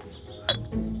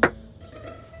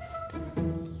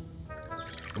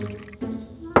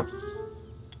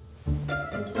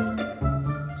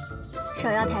手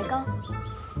要抬高，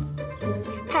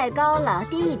太高了，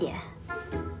低一点，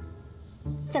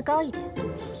再高一点。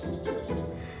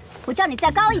我叫你再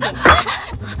高一点。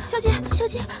小姐，小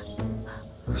姐。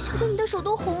小姐，你的手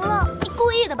都红了，你故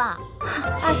意的吧？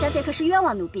二小姐可是冤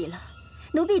枉奴婢了，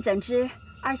奴婢怎知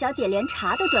二小姐连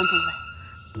茶都端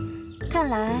不稳？看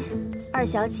来二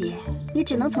小姐你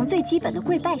只能从最基本的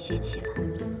跪拜学起了。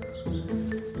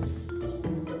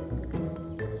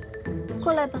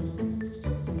过来吧，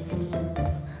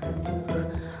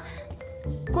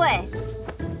跪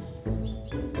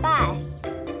拜，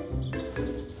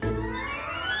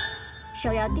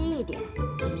手要低一点。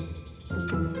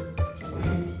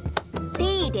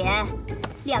低一点，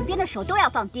两边的手都要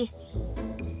放低。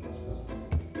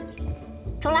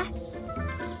重来，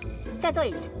再做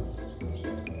一次。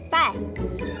拜。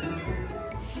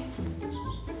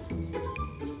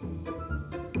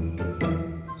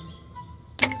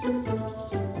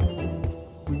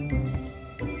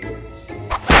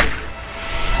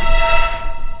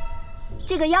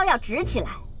这个腰要直起来，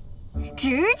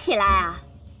直起来啊！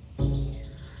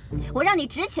我让你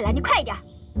直起来，你快一点。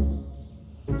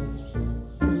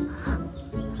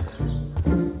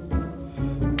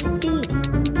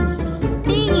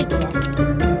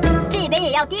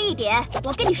低一点！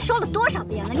我跟你说了多少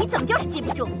遍了，你怎么就是记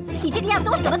不住？你这个样子，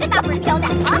我怎么跟大夫人交代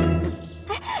啊？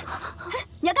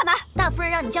你要干嘛？大夫人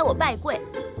让你叫我拜跪，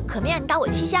可没让你打我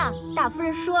7下。大夫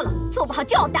人说了，做不好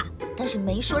就要打，但是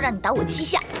没说让你打我7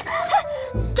下。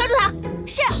抓住他！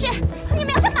是。你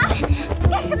们要干嘛？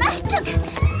干什么？让开！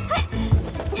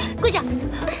跪下！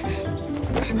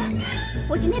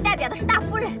我今天代表的是大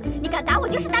夫人，你敢打我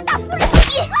就是打大夫人。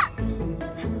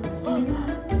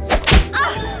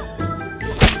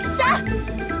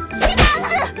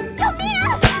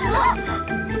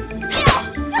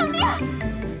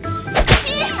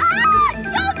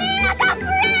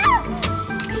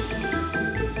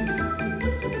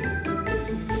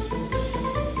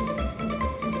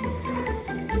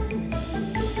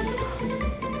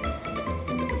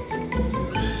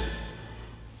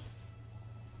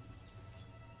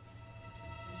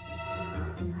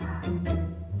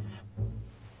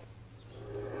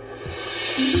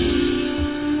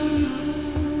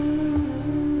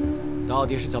到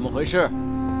底是怎么回事？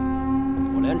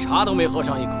我连茶都没喝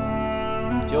上一口，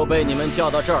就被你们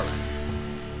叫到这儿来。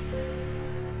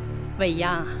未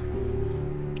央，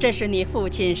这是你父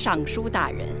亲尚书大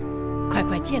人，快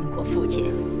快见过父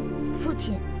亲。父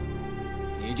亲，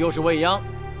你就是未央？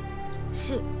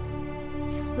是。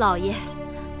老爷，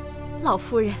老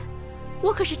夫人，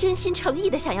我可是真心诚意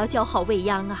的想要教好未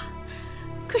央啊。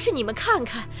可是你们看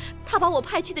看，他把我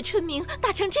派去的春明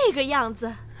打成这个样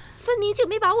子，分明就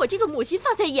没把我这个母亲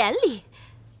放在眼里。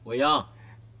未央，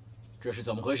这是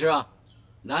怎么回事啊？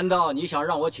难道你想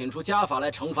让我请出家法来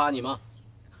惩罚你吗？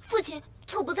父亲，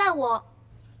错不在我。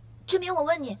春明，我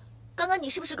问你，刚刚你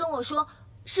是不是跟我说，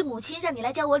是母亲让你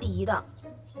来教我礼仪的？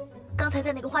刚才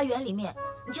在那个花园里面，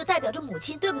你就代表着母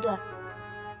亲，对不对？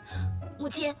母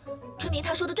亲，春明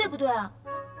他说的对不对啊？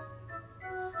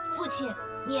父亲，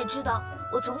你也知道，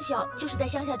我从小就是在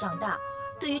乡下长大，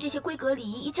对于这些规格礼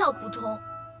仪一窍不通，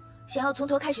想要从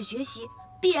头开始学习，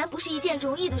必然不是一件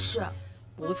容易的事。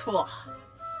不错，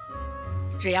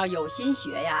只要有心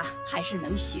学呀，还是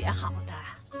能学好的。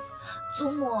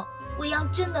祖母，未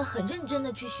央真的很认真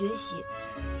的去学习，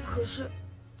可是，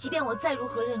即便我再如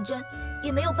何认真，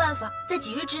也没有办法在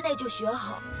几日之内就学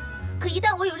好。可一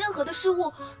旦我有任何的失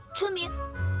误，春明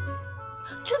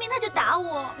他就打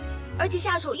我，而且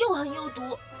下手又狠又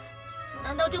毒，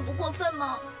难道这不过分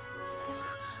吗？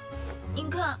您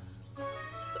看，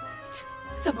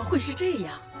怎么会是这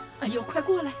样？哎呦，快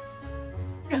过来，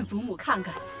让祖母看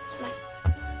看。来，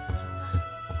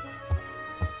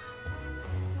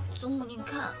祖母您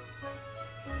看。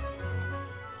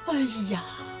哎呀，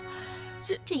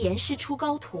这严师出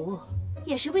高徒，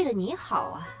也是为了你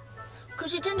好啊。可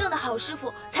是真正的好师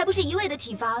傅才不是一味的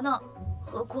体罚呢，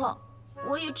何况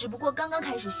我也只不过刚刚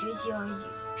开始学习而已。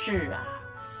是啊，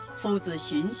夫子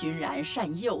循循然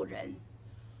善诱人，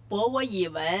博我以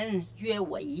文，约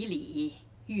我以礼，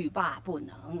欲罢不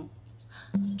能。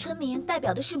春明代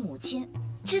表的是母亲，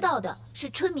知道的是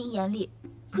春明严厉，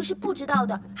可是不知道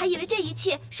的还以为这一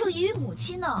切受益于母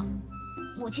亲呢。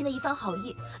母亲的一番好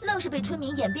意，愣是被春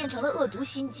明演变成了恶毒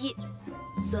心机。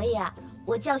所以啊，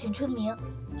我教训春明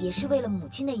也是为了母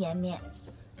亲的颜面，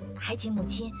还请母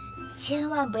亲千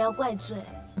万不要怪罪。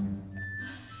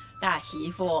大媳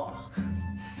妇，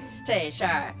这事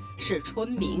儿是春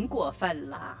明过分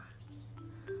了。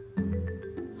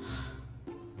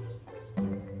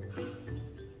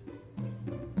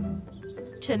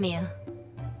春明，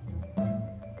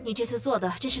你这次做的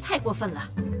真是太过分了，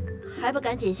还不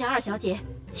赶紧向二小姐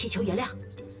祈求原谅？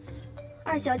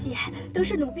二小姐，都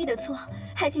是奴婢的错，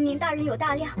还请您大人有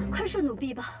大量，宽恕奴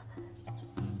婢吧。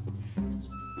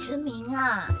春明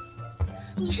啊，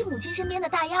你是母亲身边的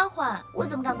大丫鬟，我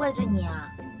怎么敢怪罪你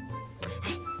啊？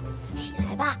哎，起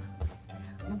来吧。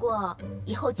不过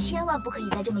以后千万不可以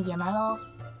再这么野蛮喽。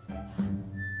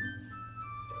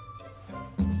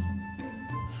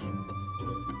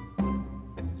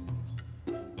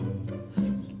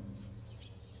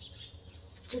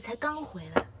这才刚回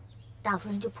来，大夫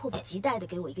人就迫不及待地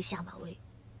给我一个下马威。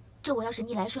这我要是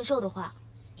逆来顺受的话，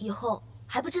以后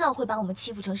还不知道会把我们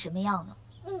欺负成什么样呢。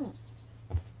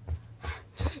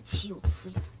真是岂有此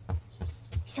理！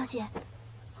小姐，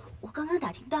我刚刚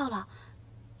打听到了，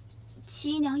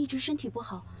齐姨娘一直身体不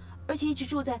好，而且一直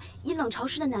住在阴冷潮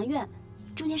湿的南院，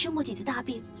中间生过几次大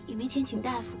病，也没钱请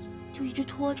大夫，就一直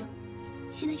拖着，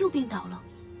现在又病倒了。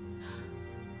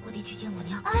我得去见我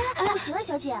娘。不行啊，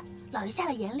小姐，老爷下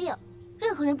了严令，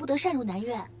任何人不得擅入南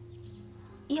院。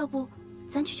要不，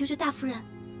咱去求求大夫人。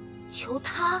求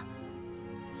她？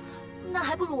那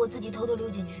还不如我自己偷偷溜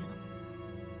进去呢。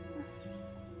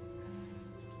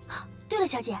对了，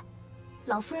小姐，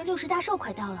老夫人60大寿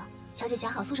快到了，小姐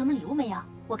想好送什么礼物没有？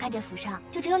我看这府上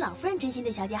就只有老夫人真心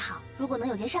对小姐好，如果能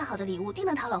有件上好的礼物，定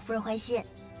能讨老夫人欢心。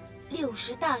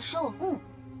60大寿，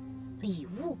礼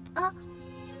物啊？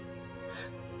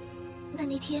那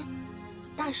天，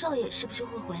大少爷是不是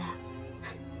会回来？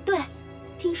对，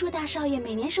听说大少爷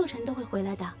每年寿辰都会回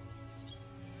来的。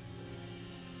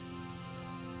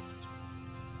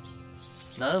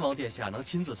南安王殿下能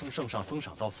亲自送圣上封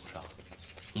赏到府上，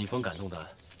敏风感动的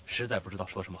实在不知道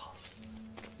说什么好。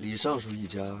李尚书一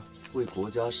家为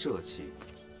国家社稷，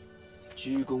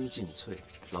鞠躬尽瘁，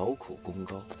劳苦功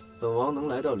高。本王能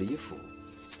来到李府，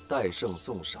代圣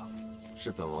送赏，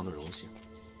是本王的荣幸。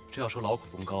这要说劳苦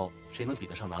功高，谁能比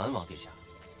得上南安王殿下？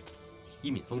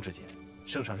依敏风之见，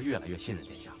圣上是越来越信任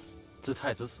殿下了。自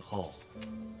太子死后，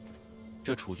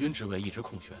这储君之位一直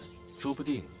空悬，说不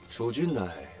定储君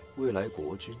乃未来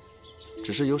国君，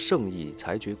只是由圣意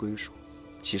裁决归属，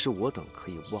岂是我等可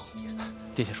以妄言？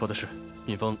殿下说的是，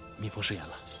敏风失言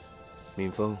了。敏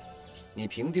风，你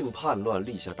平定叛乱，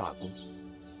立下大功，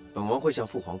本王会向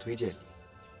父皇推荐你，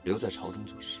留在朝中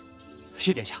做事。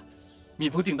谢殿下，敏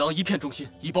凤定当一片忠心，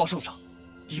以报圣上，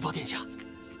以报殿下。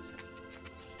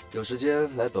有时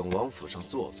间来本王府上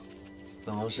坐坐，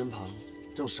本王身旁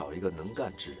正少一个能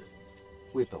干之人，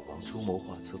为本王出谋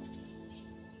划策。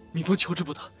敏凤求之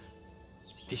不得，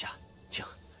殿下，请。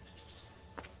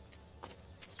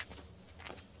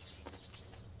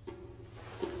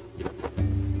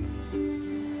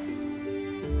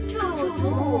 祝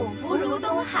祖母福如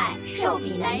东海，寿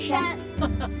比南山。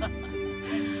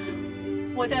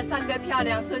我的3个漂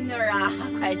亮孙女儿啊，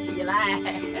快起来，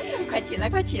快起来，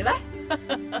快起来！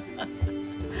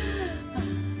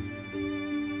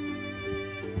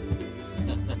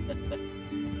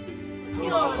祝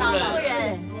老夫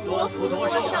人多福多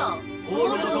寿，福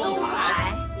如东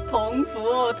海。同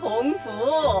福同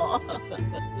福，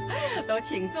都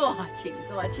请坐，请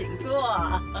坐，请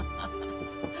坐。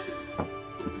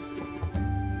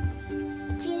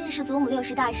今日是祖母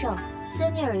60大寿，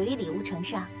孙女儿有一礼物呈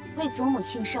上，为祖母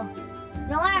庆寿。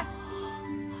蓉儿，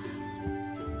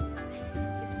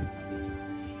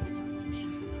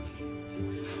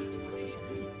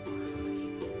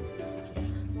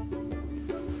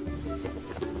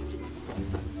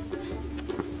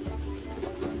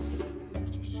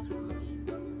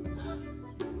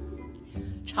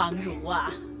常如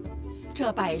啊，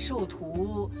这百寿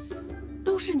图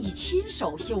都是你亲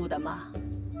手绣的吗？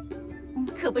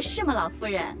可不是嘛，老夫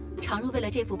人。常如为了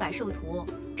这幅百寿图，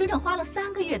整整花了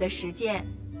3个月的时间，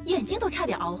眼睛都差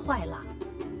点熬坏了。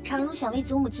常如想为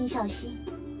祖母尽孝心，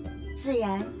自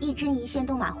然一针一线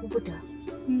都马虎不得。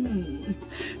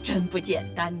真不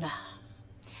简单呐。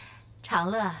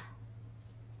长乐，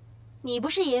你不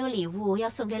是也有礼物要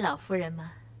送给老夫人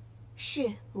吗？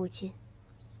是，母亲。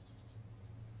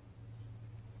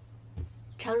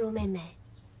常如妹妹，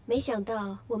没想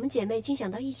到我们姐妹竟想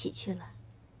到一起去了。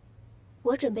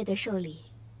我准备的寿礼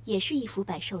也是一幅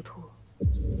百寿图。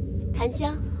檀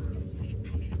香。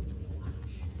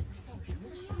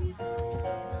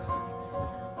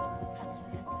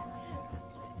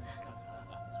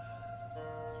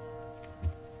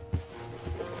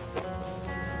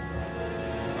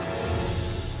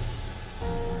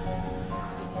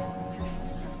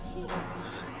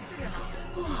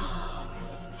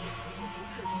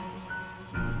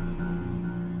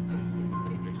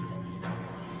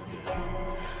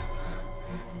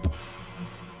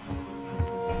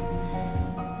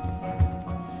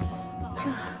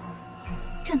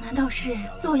这难道是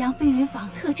洛阳飞云坊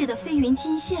特制的飞云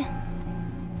金线？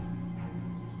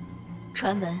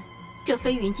传闻这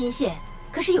飞云金线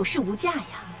可是有市无价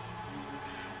呀。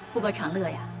不过长乐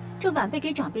呀，这晚辈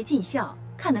给长辈尽孝，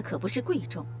看的可不是贵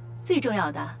重，最重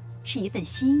要的是一份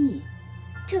心意。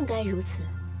正该如此。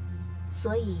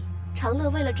所以长乐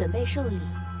为了准备寿礼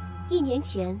，1年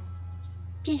前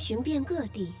便寻遍各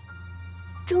地，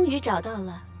终于找到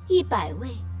了100位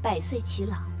100岁耆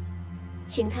老。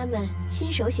请他们亲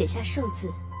手写下寿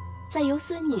字，再由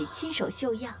孙女亲手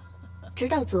绣样，直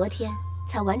到昨天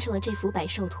才完成了这幅百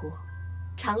寿图。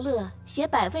长乐携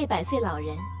100位100岁老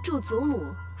人祝祖母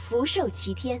福寿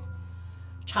齐天。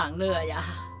长乐呀，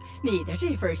你的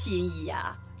这份心意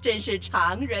呀，真是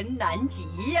常人难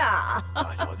及呀！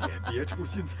大小姐别出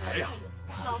心裁呀！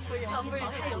老夫人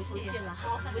太有福气了，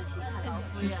好福气啊，老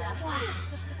夫人！哇，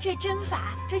这针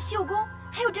法，这绣工，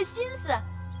还有这心思。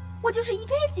我就是一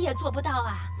辈子也做不到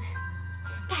啊！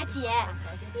大姐，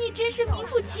你真是名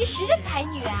副其实的才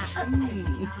女啊！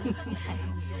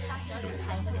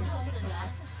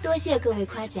多谢各位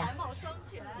夸奖。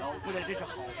老夫人真是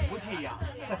好福气呀！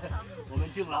我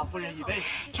们敬老夫人一杯，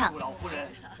祝老夫人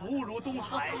福如东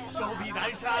海，寿比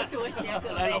南山。多谢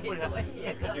各位，多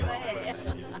谢各位。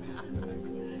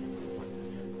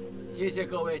谢谢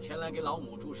各位前来给老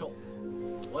母祝寿，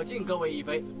我敬各位一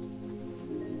杯。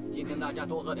今天大家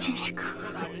多喝点。真是可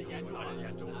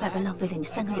恶！白白浪费了你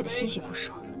3个月的心血不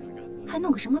说，还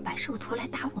弄个什么百寿图来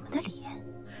打我们的脸。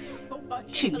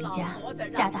赤云家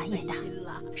家大业大，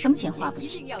什么钱花不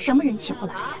起，什么人请不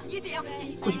来呀？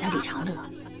估计他李长乐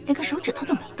连个手指头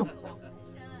都没动过。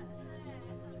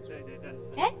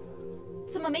哎，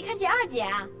怎么没看见二姐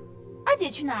啊？二姐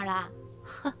去哪儿了？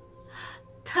哼，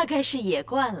大概是野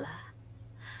惯了。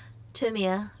春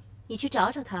明，你去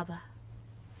找找她吧。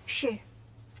是。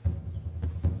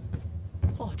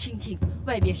哦，听听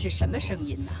外面是什么声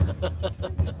音呢？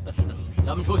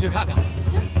咱们出去看看。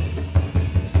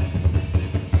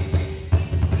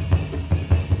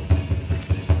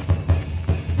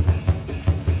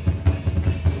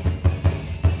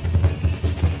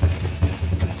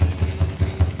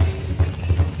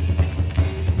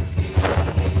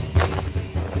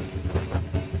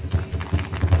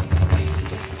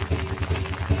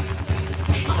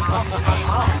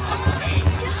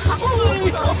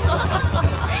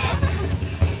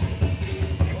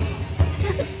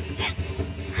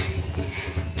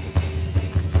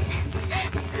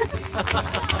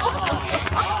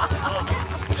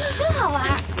真好玩。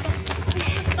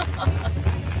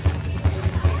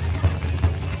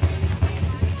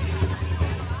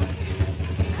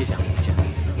别想，别想。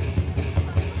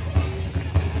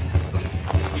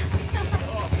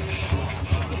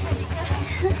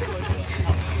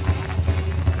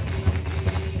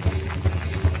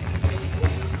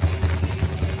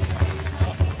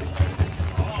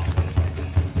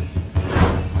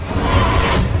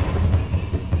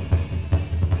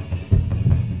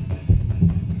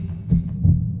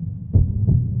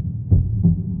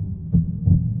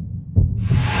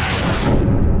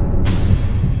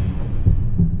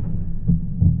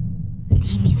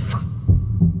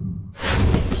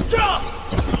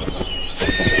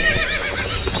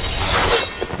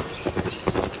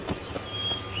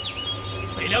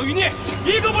余孽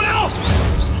一个不留。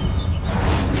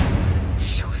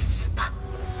受死吧！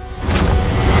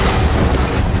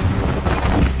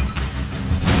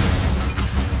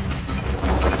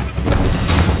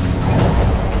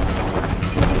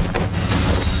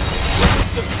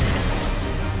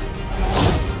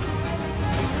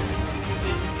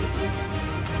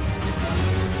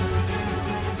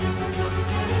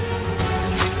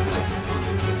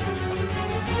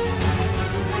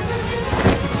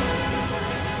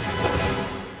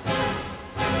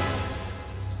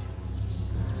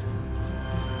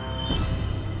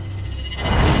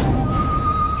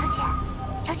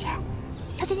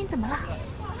小姐，你怎么了？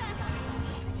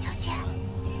小姐，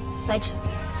白芷，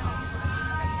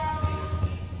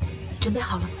准备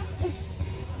好了吗？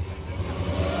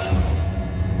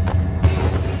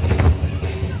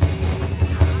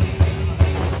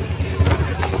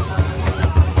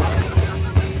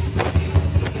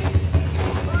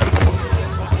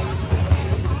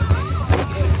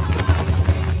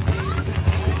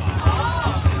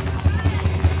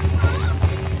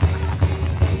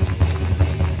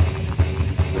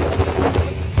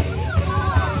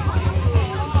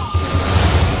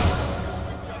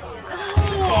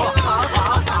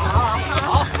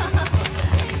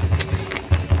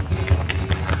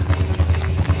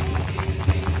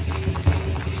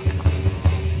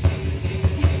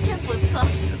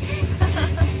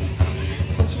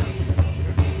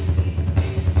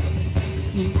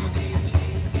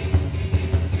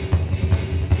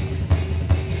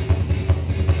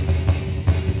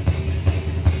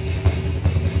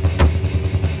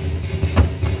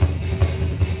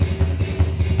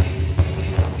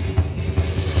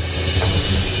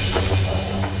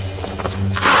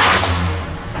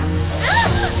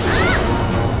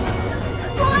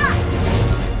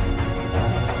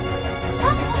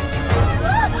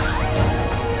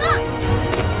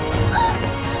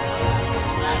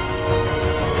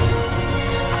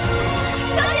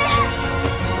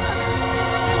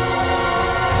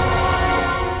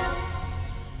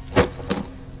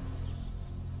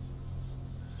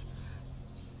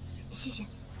谢谢。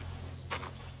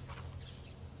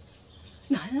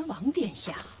南王殿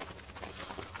下，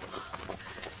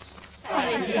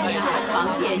拜见南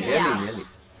王殿下。免礼免礼，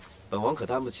本王可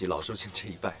担不起老寿星这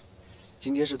一拜。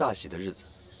今天是大喜的日子，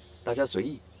大家随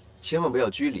意，千万不要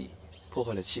拘礼，破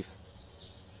坏了气氛。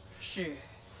是。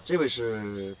这位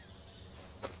是？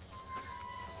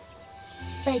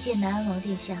拜见南安王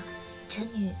殿下，臣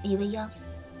女李未央。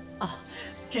啊，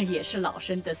这也是老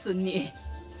身的孙女。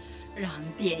 让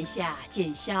殿下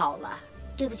见笑了。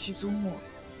对不起，祖母，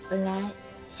本来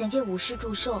想借武士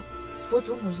祝寿，博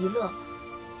祖母一乐，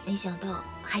没想到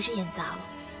还是演砸了。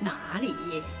哪里，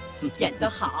演得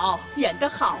好，演得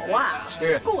好啊！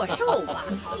是过寿嘛，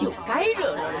就该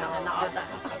热热闹闹的。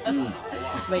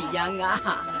未央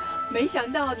啊，没想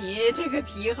到你这个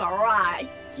皮猴啊，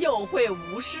又会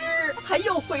舞狮，还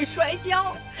又会摔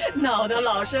跤，闹得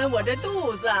老身我这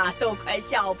肚子都快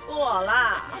笑破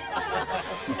了。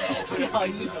笑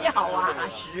一笑啊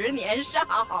，10年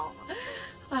少。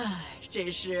哎，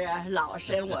这是老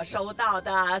身我收到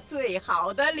的最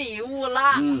好的礼物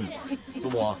了。祖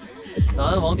母，南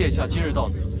安王殿下今日到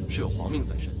此是有皇命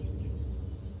在身，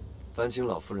烦请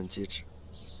老夫人接旨。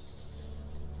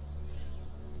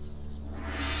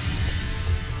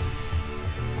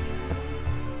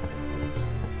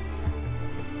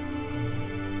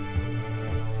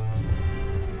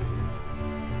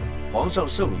 皇上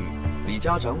圣谕：李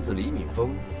家长子李敏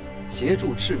峰协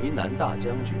助赤云南大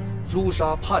将军诛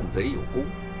杀叛贼有功，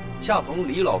恰逢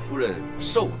李老夫人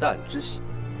寿诞之喜，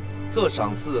特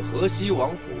赏赐河西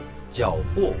王府缴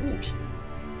获物品，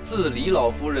赐李老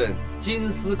夫人金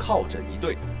丝靠枕一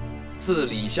对，赐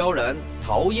李萧然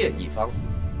桃燕一方，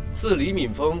赐李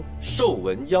敏峰寿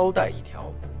纹腰带一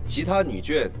条，其他女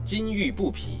眷金玉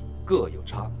布匹各有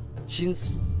差，钦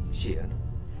此谢恩。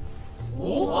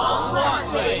吾皇万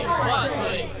岁万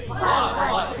岁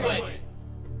万万岁！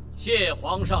谢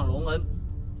皇上隆恩，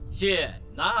谢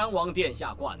南安王殿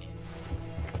下挂念。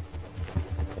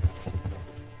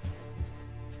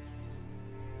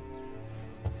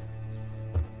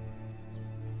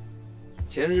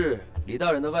前日李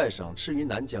大人的外甥赤云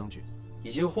南将军已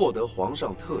经获得皇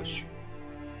上特许，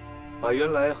把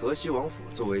原来河西王府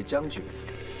作为将军府，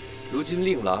如今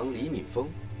令郎李敏峰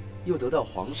又得到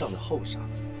皇上的厚赏，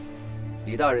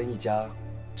李大人一家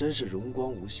真是荣光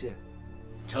无限。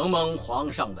承蒙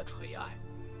皇上的垂爱，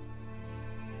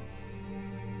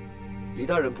李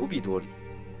大人不必多礼，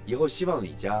以后希望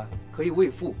李家可以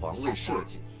为父皇位社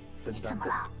稷分担更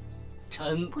多。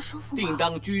臣定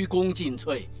当鞠躬尽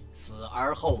瘁，死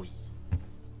而后已。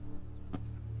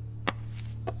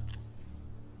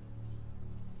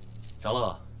长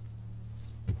乐，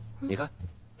你看，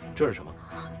这是什么？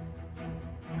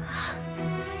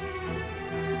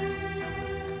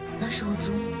那是我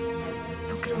祖母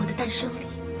送给我的诞生礼。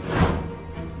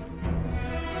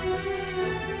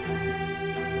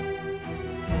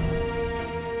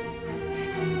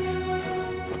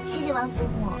谢谢王祖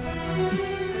母。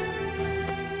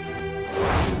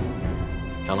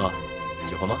长乐，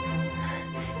喜欢吗？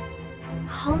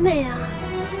好美啊！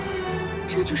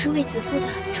这就是卫子夫的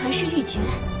传世玉珏。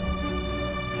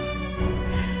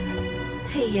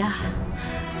哎呀，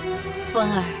风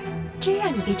儿，真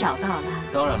让你给找到了。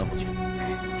当然了，母亲。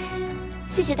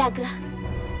谢谢大哥。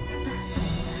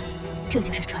这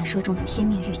就是传说中的天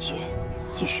命玉珏，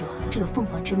据说只有凤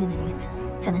凰之命的女子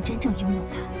才能真正拥有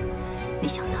它。没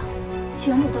想到，居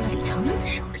然落到了李长乐的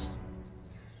手里。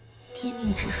天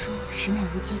命之说，实乃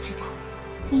无稽之谈。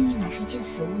命运哪是一件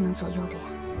死物能左右的呀？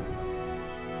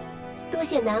多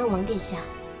谢南安王殿下，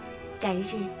改日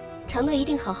长乐一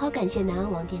定好好感谢南安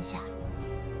王殿下。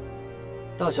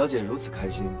大小姐如此开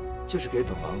心，就是给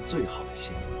本王最好的谢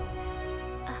礼。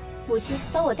母亲，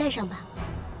帮我带上吧。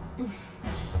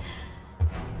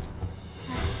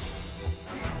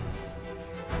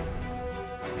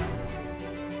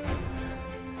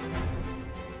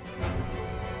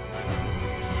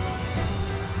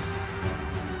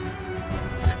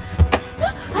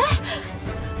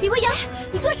李未央，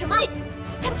你做什么？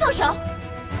还不放手！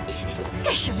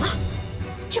干什么？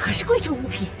这可是贵重物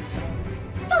品，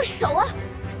放手啊！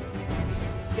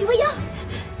李未央，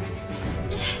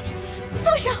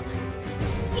放手！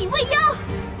李未央，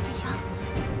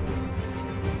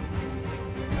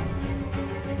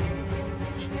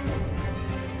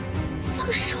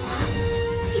放手啊！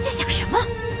你在想什么？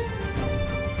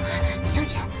小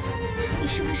姐，你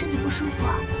是不是身体不舒服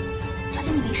啊？小姐，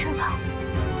你没事吧？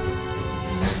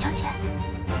小姐，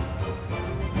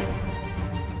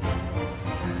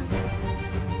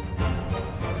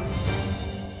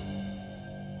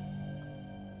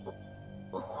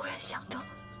我忽然想到，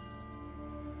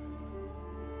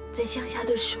在乡下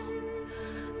的时候，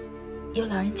有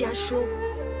老人家说过，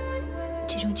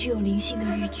这种具有灵性的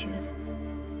玉珏，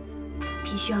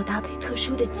必须要搭配特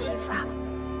殊的技法，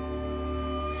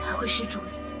才会使主人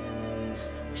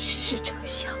事事成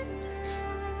效。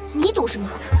你懂什么？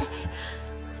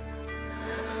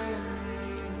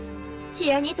既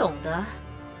然你懂得，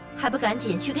还不赶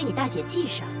紧去给你大姐系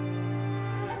上？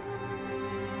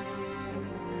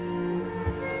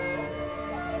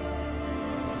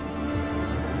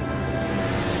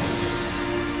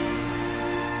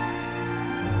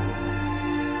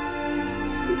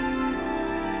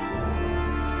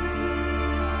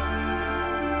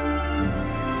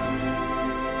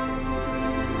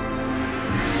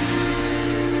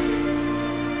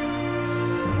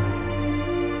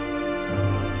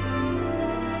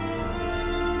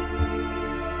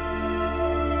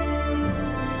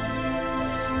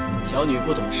小女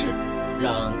不懂事，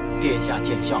让殿下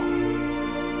见笑了。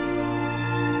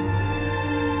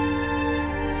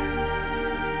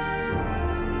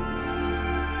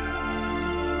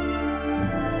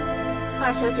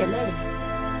二小姐累了，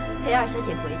陪二小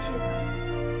姐回去吧。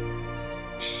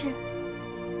是。